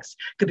sex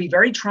could be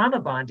very trauma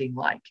bonding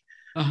like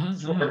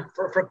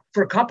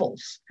for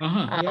couples.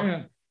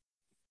 Yeah.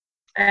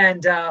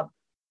 And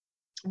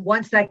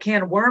once that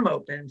can of worm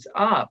opens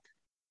up,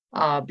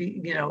 and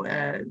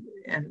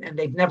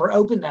they've never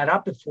opened that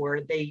up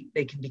before, they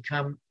can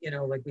become,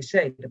 like we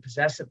say, the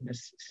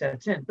possessiveness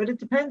sets in. But it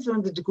depends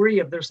on the degree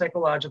of their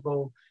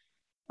psychological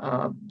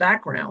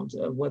background,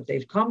 of what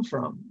they've come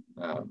from,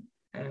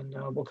 and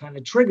what kind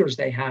of triggers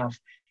they have.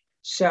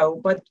 So,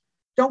 but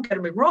don't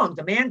get me wrong,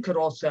 the man could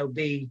also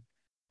be,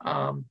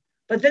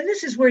 but then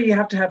this is where you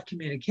have to have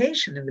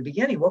communication in the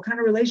beginning. What kind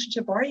of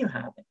relationship are you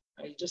having?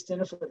 Are you just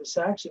in it for the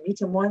sex? You meet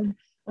someone.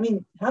 I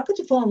mean, how could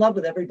you fall in love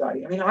with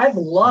everybody? I mean, I've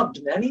loved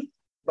many,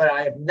 but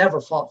I have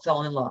never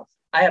fell in love.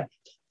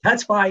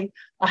 That's why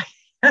I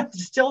am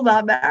still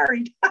not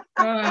married. Because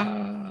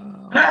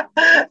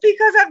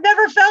I've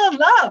never fell in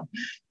love.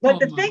 But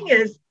the thing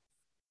is,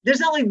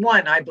 there's only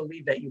one I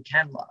believe that you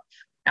can love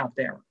out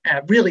there,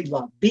 really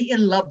love, be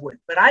in love with.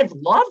 But I've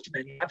loved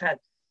many. I've had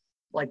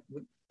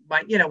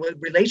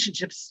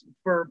relationships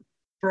for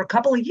a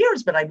couple of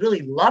years, but I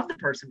really love the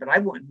person, but I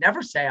would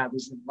never say I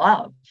was in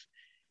love.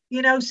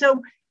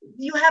 So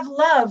you have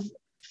love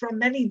from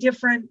many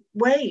different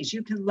ways.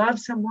 You can love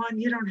someone,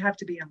 you don't have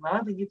to be in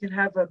love, and you can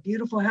have a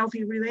beautiful,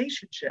 healthy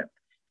relationship.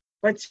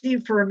 But see,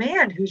 for a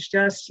man who's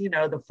just,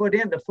 the foot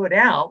in, the foot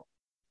out,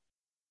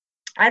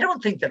 I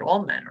don't think that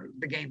all men are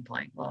the game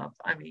playing love.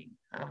 I mean,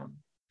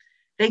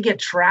 they get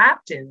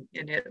trapped in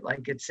it,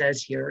 like it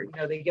says here.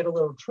 They get a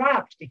little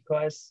trapped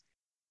because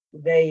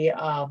they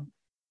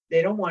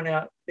don't want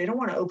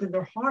to open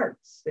their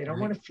hearts. They don't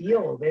want to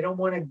feel. They don't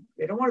want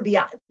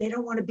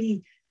to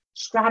be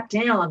strapped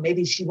down.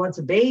 Maybe she wants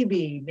a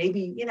baby.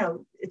 Maybe,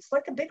 it's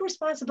like a big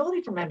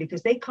responsibility for men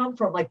because they come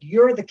from like,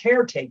 you're the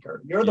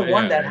caretaker. You're the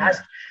one that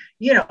has,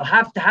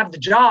 have to have the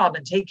job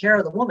and take care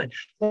of the woman.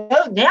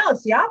 But now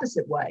it's the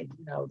opposite way.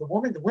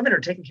 The women are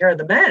taking care of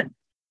the men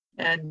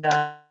and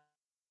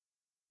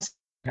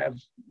have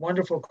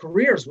wonderful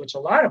careers, which a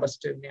lot of us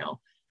do now.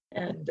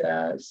 And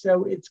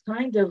so it's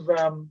kind of,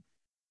 the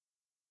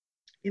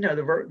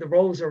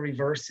roles are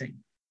reversing.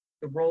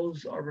 The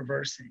roles are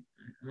reversing.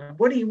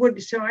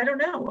 So I don't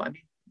know. I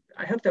mean,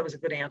 I hope that was a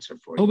good answer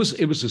for you.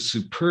 It was a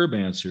superb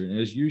answer. And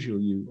as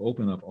usual, you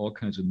open up all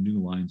kinds of new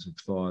lines of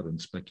thought and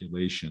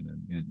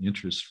speculation and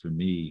interest for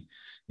me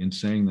in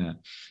saying that.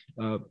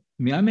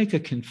 May I make a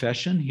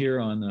confession here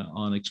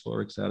on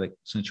Explore Ecstatic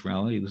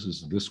Sensuality? This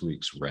is this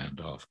week's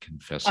Randolph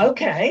Confession.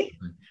 Okay.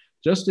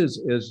 Just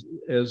as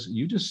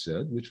you just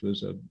said, which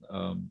was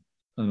a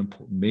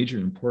major,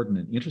 important,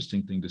 and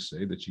interesting thing to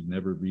say, that you've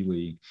never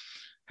really,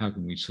 how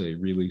can we say,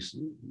 really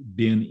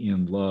been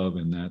in love,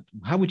 and that,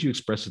 how would you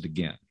express it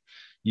again?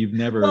 You've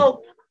never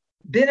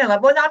been in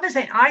love. Well, I'm just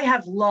saying, I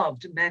have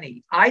loved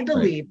many. I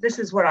believe, This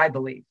is what I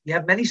believe. You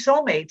have many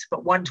soulmates,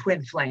 but one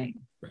twin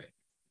flame. Right.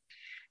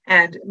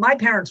 And my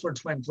parents were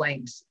twin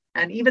flames.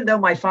 And even though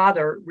my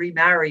father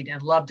remarried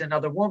and loved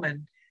another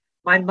woman,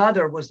 my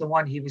mother was the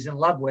one he was in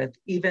love with,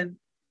 even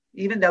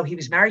though he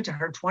was married to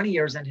her 20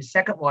 years and his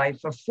second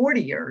wife for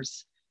 40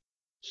 years.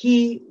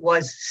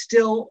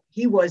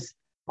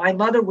 My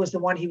mother was the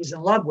one he was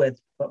in love with,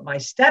 but my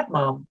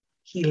stepmom,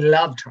 he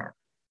loved her.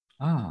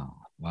 Oh,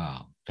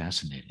 wow.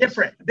 Fascinating.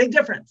 Big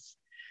difference.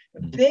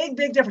 Big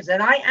difference.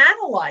 And I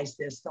analyzed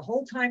this the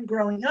whole time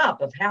growing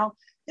up, of how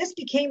this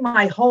became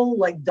my whole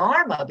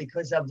dharma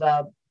because of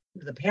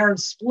the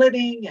parents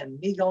splitting and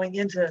me going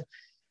into,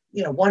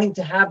 wanting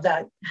to have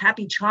that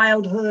happy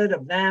childhood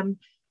of them.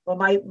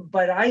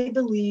 But I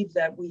believe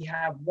that we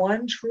have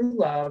one true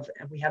love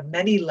and we have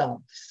many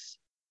loves.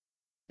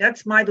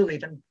 That's my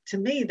belief. And to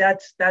me,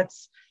 that's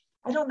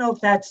I don't know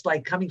if that's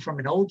like coming from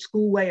an old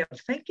school way of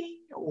thinking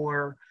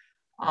or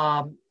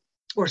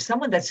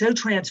someone that's so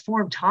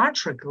transformed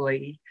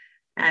tantrically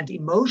and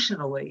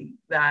emotionally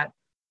that,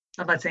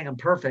 I'm not saying I'm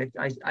perfect.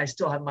 I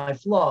still have my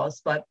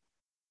flaws, but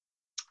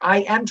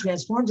I am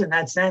transformed in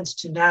that sense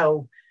to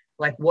know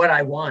like what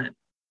I want.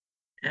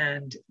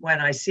 And when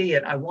I see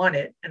it, I want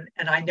it.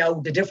 And I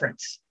know the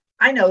difference.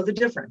 I know the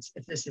difference.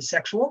 If this is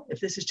sexual, if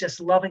this is just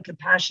love and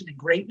compassion and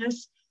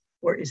greatness,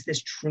 or is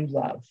this true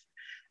love?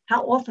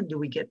 How often do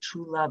we get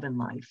true love in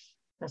life?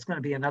 That's going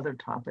to be another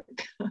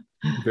topic.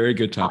 Very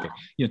good topic.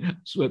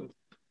 So,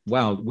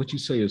 wow, what you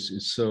say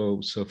is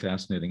so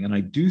fascinating. And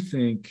I do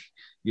think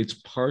it's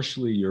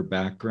partially your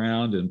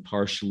background and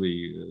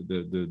partially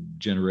the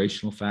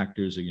generational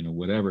factors, or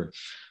whatever,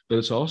 but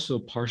it's also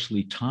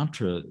partially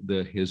Tantra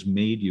that has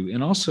made you,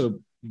 and also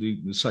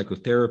the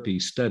psychotherapy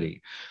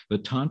study.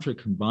 But Tantra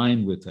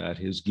combined with that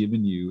has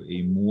given you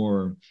a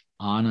more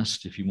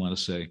honest, if you want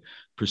to say,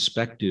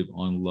 perspective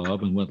on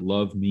love and what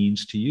love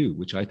means to you,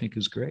 which I think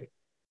is great.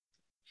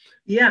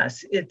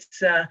 Yes,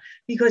 it's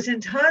because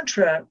in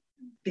Tantra,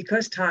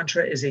 because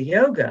Tantra is a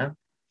yoga,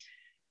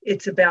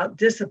 it's about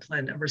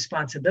discipline and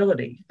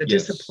responsibility, the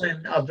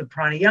discipline of the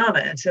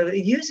pranayama. And so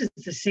it uses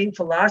the same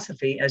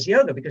philosophy as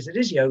yoga, because it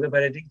is yoga,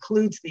 but it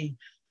includes the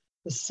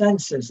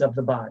senses of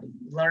the body,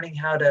 learning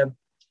how to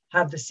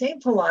have the same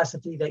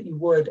philosophy that you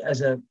would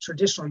as a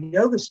traditional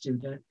yoga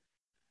student,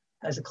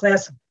 as a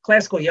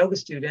classical yoga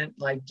student,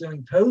 like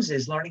doing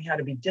poses, learning how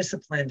to be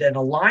disciplined and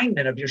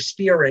alignment of your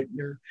spirit,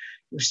 your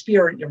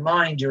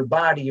mind, your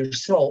body, your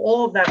soul,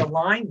 all of that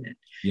alignment.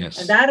 Yes.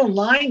 And that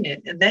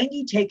alignment, and then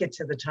you take it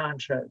to the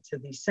Tantra, to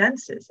the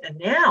senses. And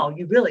now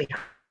you really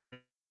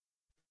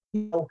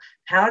know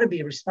how to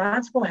be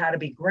responsible, how to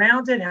be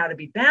grounded, how to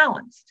be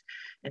balanced.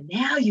 And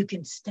now you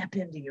can step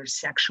into your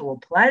sexual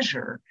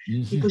pleasure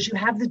because you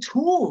have the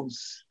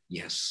tools.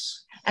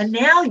 Yes. And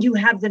now you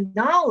have the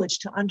knowledge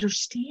to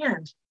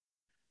understand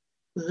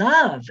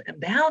love and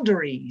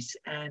boundaries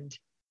and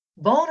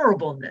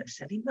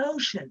vulnerableness and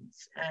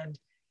emotions. And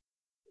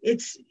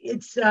it's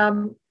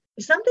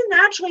something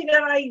naturally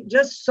that I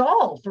just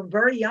saw from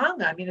very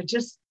young. I mean, it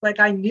just like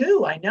I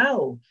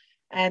know.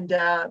 And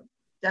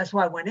that's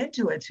why I went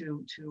into it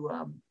to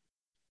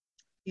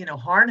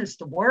harness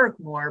the work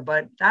more.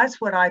 But that's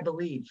what I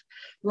believe.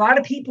 A lot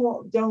of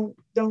people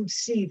don't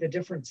see the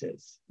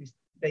differences.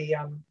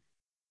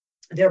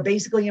 They're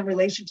basically in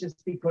relationships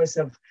because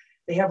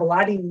they have a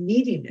lot of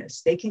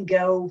neediness. They can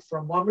go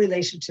from one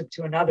relationship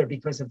to another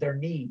because of their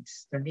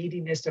needs, their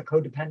neediness, their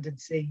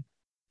codependency.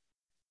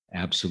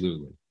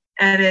 Absolutely.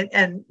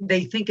 And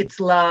they think it's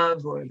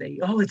love, or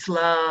it's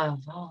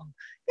love. Oh,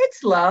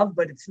 it's love,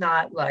 but it's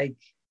not like,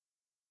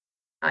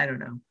 I don't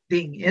know,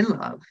 being in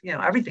love.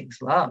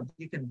 Everything's love.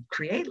 You can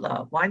create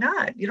love. Why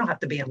not? You don't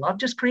have to be in love,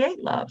 just create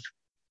love.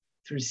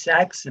 through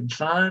sex and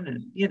fun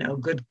and,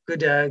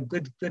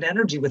 good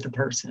energy with the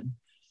person.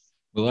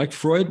 Well, like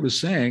Freud was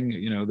saying,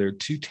 there are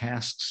two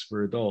tasks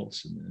for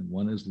adults, and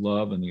one is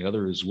love and the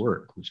other is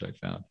work, which I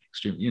found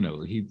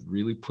extremely, he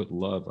really put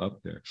love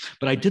up there.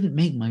 But I didn't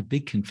make my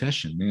big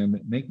confession. May I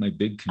make my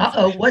big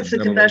confession? What's the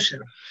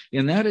confession?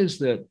 And that is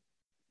that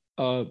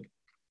I'm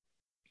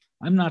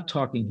not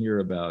talking here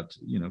about,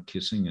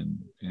 kissing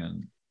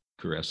and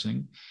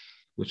caressing,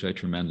 which I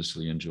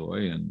tremendously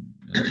enjoy and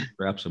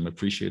perhaps I'm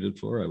appreciated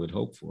for, I would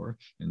hope for,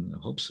 and I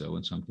hope so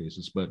in some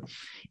cases. But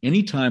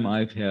anytime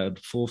I've had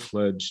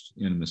full-fledged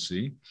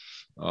intimacy,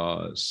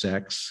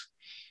 sex,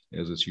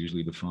 as it's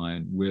usually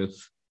defined, with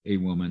a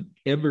woman,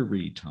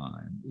 every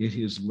time it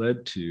has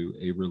led to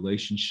a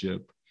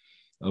relationship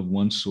of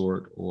one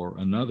sort or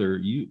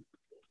another,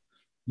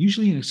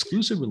 usually an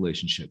exclusive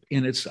relationship.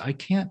 And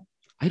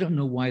I don't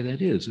know why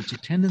that is. It's a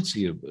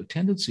tendency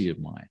of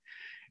mine.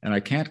 And I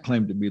can't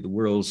claim to be the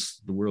world's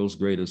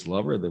greatest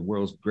lover, the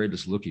world's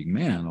greatest looking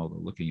man, although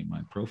looking at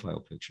my profile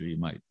picture, you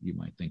might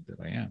think that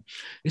I am.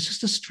 It's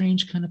just a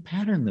strange kind of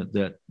pattern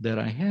that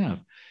I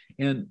have.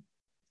 And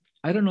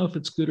I don't know if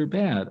it's good or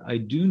bad. I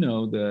do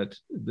know that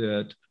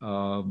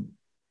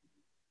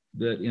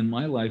in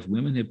my life,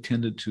 women have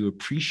tended to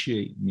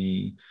appreciate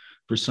me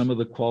for some of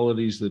the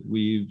qualities that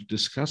we've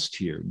discussed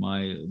here.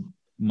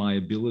 My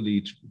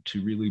ability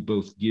to really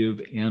both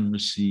give and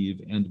receive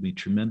and to be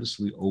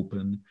tremendously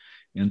open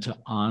and to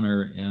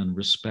honor and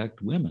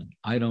respect women.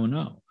 I don't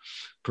know.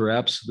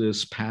 Perhaps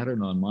this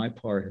pattern on my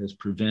part has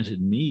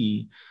prevented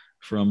me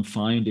from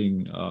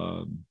finding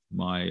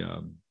my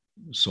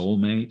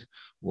soulmate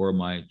or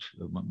my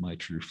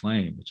true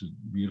flame, which is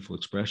a beautiful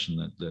expression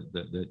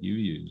that you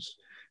use.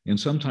 And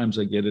sometimes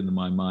I get into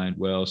my mind,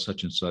 well,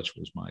 such and such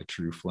was my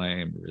true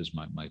flame, or is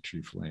my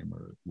true flame,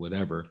 or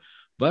whatever.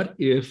 But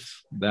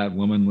if that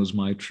woman was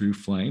my true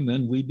flame,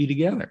 then we'd be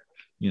together.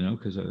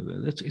 Because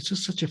it's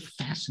just such a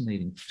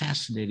fascinating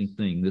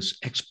thing, this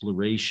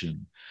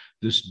exploration,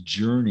 this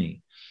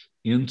journey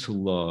into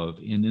love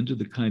and into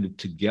the kind of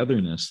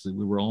togetherness that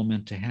we were all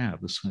meant to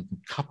have, this kind of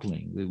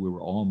coupling that we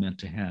were all meant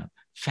to have.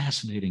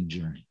 Fascinating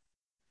journey.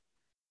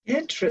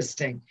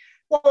 Interesting.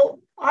 Well,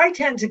 I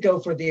tend to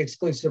go for the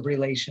exclusive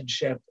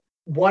relationship,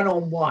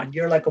 one-on-one.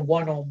 You're like a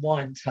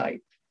one-on-one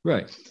type.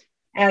 Right.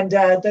 And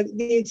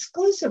the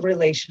exclusive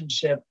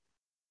relationship,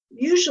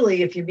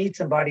 usually if you meet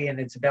somebody and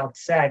it's about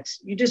sex,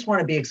 you just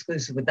want to be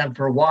exclusive with them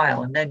for a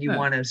while. And then you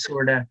want to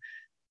sort of,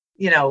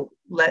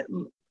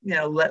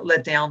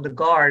 let down the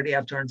guard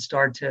after and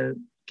start to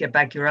get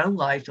back your own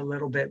life a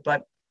little bit.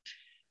 But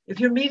if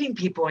you're meeting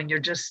people and you're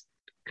just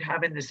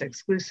having this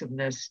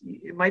exclusiveness,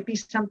 it might be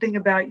something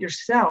about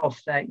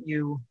yourself that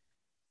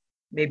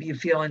maybe you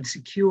feel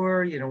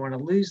insecure, you don't want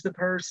to lose the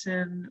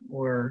person,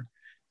 or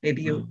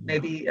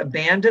maybe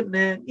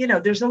abandonment.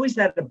 There's always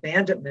that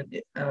abandonment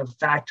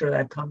factor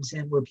that comes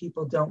in where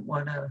people don't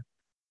want to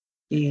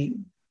be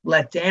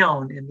let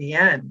down in the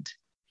end.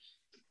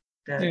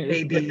 That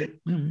maybe,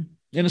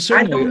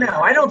 I don't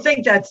know. I don't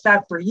think that's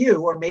that for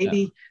you, or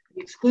maybe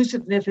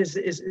exclusiveness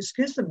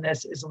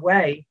is a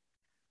way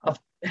of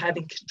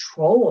having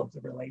control of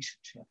the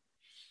relationship.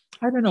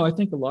 I don't know. I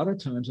think a lot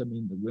of times,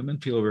 the women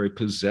feel very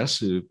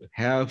possessive,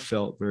 have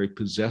felt very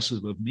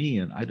possessive of me,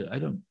 and I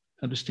don't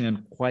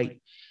understand quite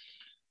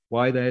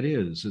why that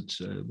is.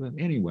 But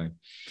anyway,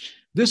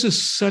 this is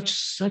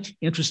such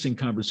interesting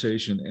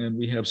conversation, and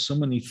we have so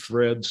many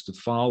threads to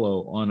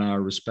follow on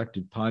our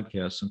respective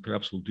podcasts, and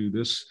perhaps we'll do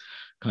this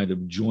kind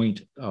of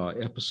joint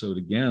episode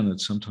again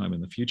at some time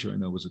in the future. I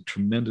know it was a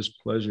tremendous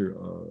pleasure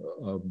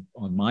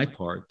on my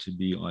part to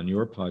be on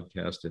your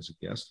podcast as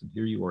a guest, and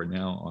here you are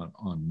now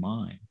on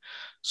mine.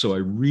 So I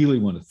really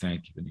want to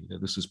thank you, Anita.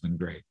 This has been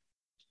great.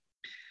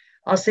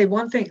 I'll say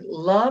one thing: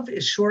 love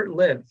is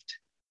short-lived.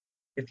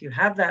 If you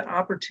have that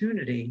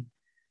opportunity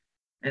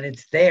and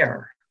it's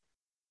there,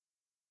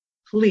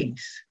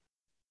 please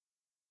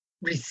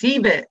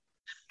receive it.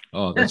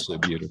 Oh, that's so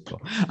beautiful.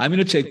 I'm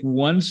going to take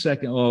 1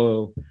 second.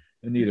 Oh,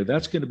 Anita,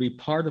 that's going to be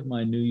part of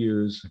my New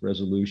Year's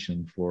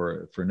resolution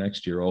for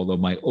next year, although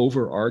my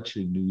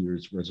overarching New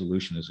Year's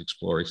resolution is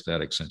explore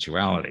ecstatic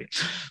sensuality,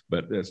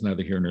 but that's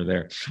neither here nor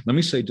there. Let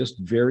me say just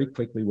very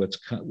quickly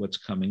what's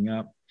coming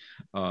up.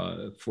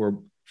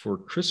 For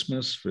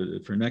Christmas,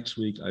 for next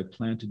week, I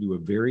plan to do a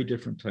very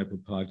different type of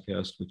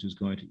podcast, which is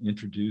going to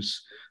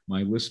introduce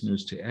my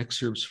listeners to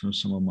excerpts from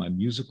some of my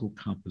musical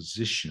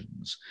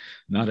compositions.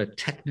 Not a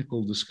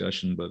technical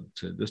discussion, but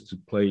just to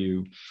play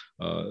you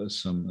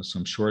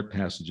some short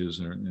passages,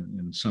 or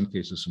in some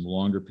cases, some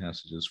longer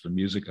passages from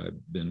music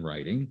I've been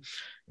writing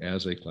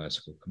as a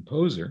classical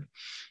composer.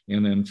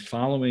 And then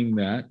following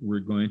that, we're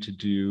going to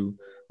do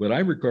what I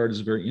regard as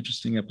a very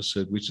interesting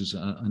episode, which is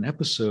an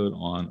episode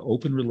on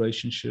open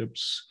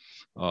relationships,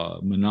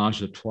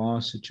 menage a trois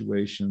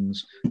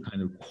situations,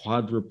 kind of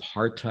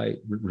quadripartite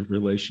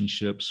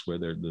relationships where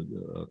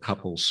the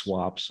couple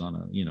swaps on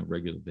a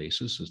regular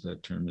basis, as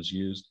that term is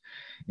used.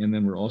 And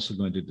then we're also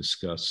going to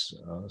discuss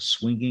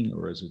swinging,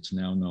 or as it's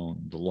now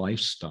known, the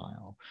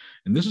lifestyle.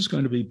 And this is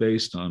going to be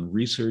based on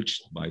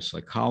research by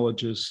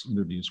psychologists,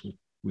 interviews with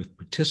with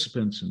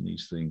participants in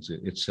these things,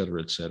 et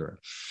cetera, et cetera.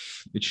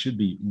 It should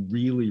be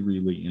really,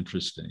 really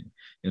interesting.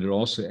 And it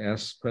also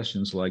asks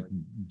questions like,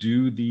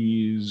 do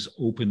these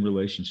open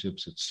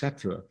relationships, et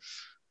cetera,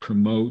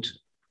 promote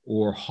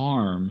or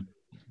harm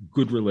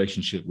good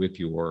relationship with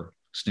your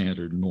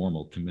standard,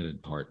 normal,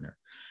 committed partner?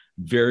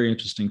 Very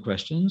interesting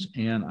questions,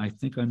 and I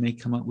think I may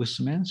come up with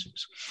some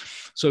answers.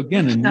 So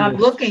again, Anita, I'm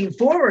looking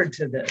forward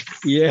to this.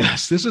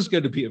 Yes, this is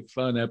going to be a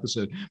fun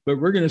episode, but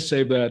we're going to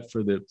save that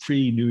for the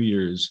pre-New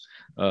Year's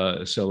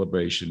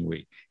celebration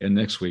week, and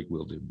next week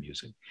we'll do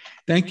music.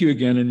 Thank you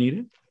again,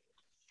 Anita.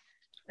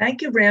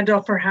 Thank you,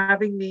 Randolph, for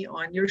having me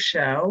on your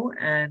show,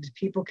 and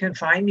people can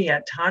find me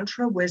at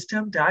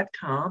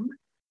tantrawisdom.com.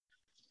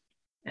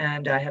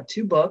 And I have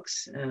 2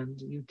 books, and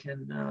you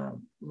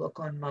can look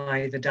on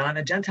my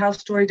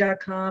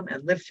thedonnagentilestory.com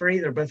and Live Free.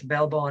 They're both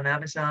available on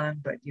Amazon,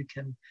 but you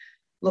can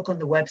look on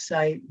the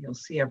website. You'll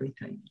see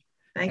everything.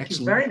 Thank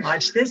you very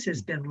much. This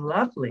has been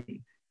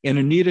lovely. And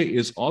Anita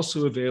is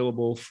also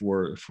available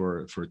for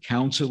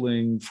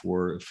counseling,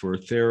 for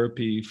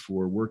therapy,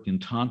 for work in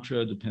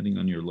Tantra, depending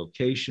on your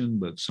location,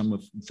 but some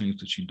of the things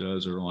that she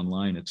does are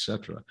online,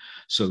 etc.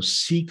 So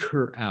seek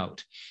her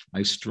out.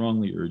 I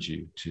strongly urge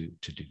you to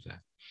do that.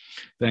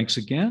 Thanks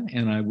again,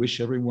 and I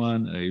wish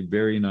everyone a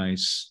very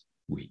nice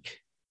week.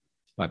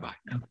 Bye-bye.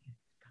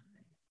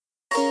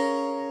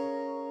 Okay.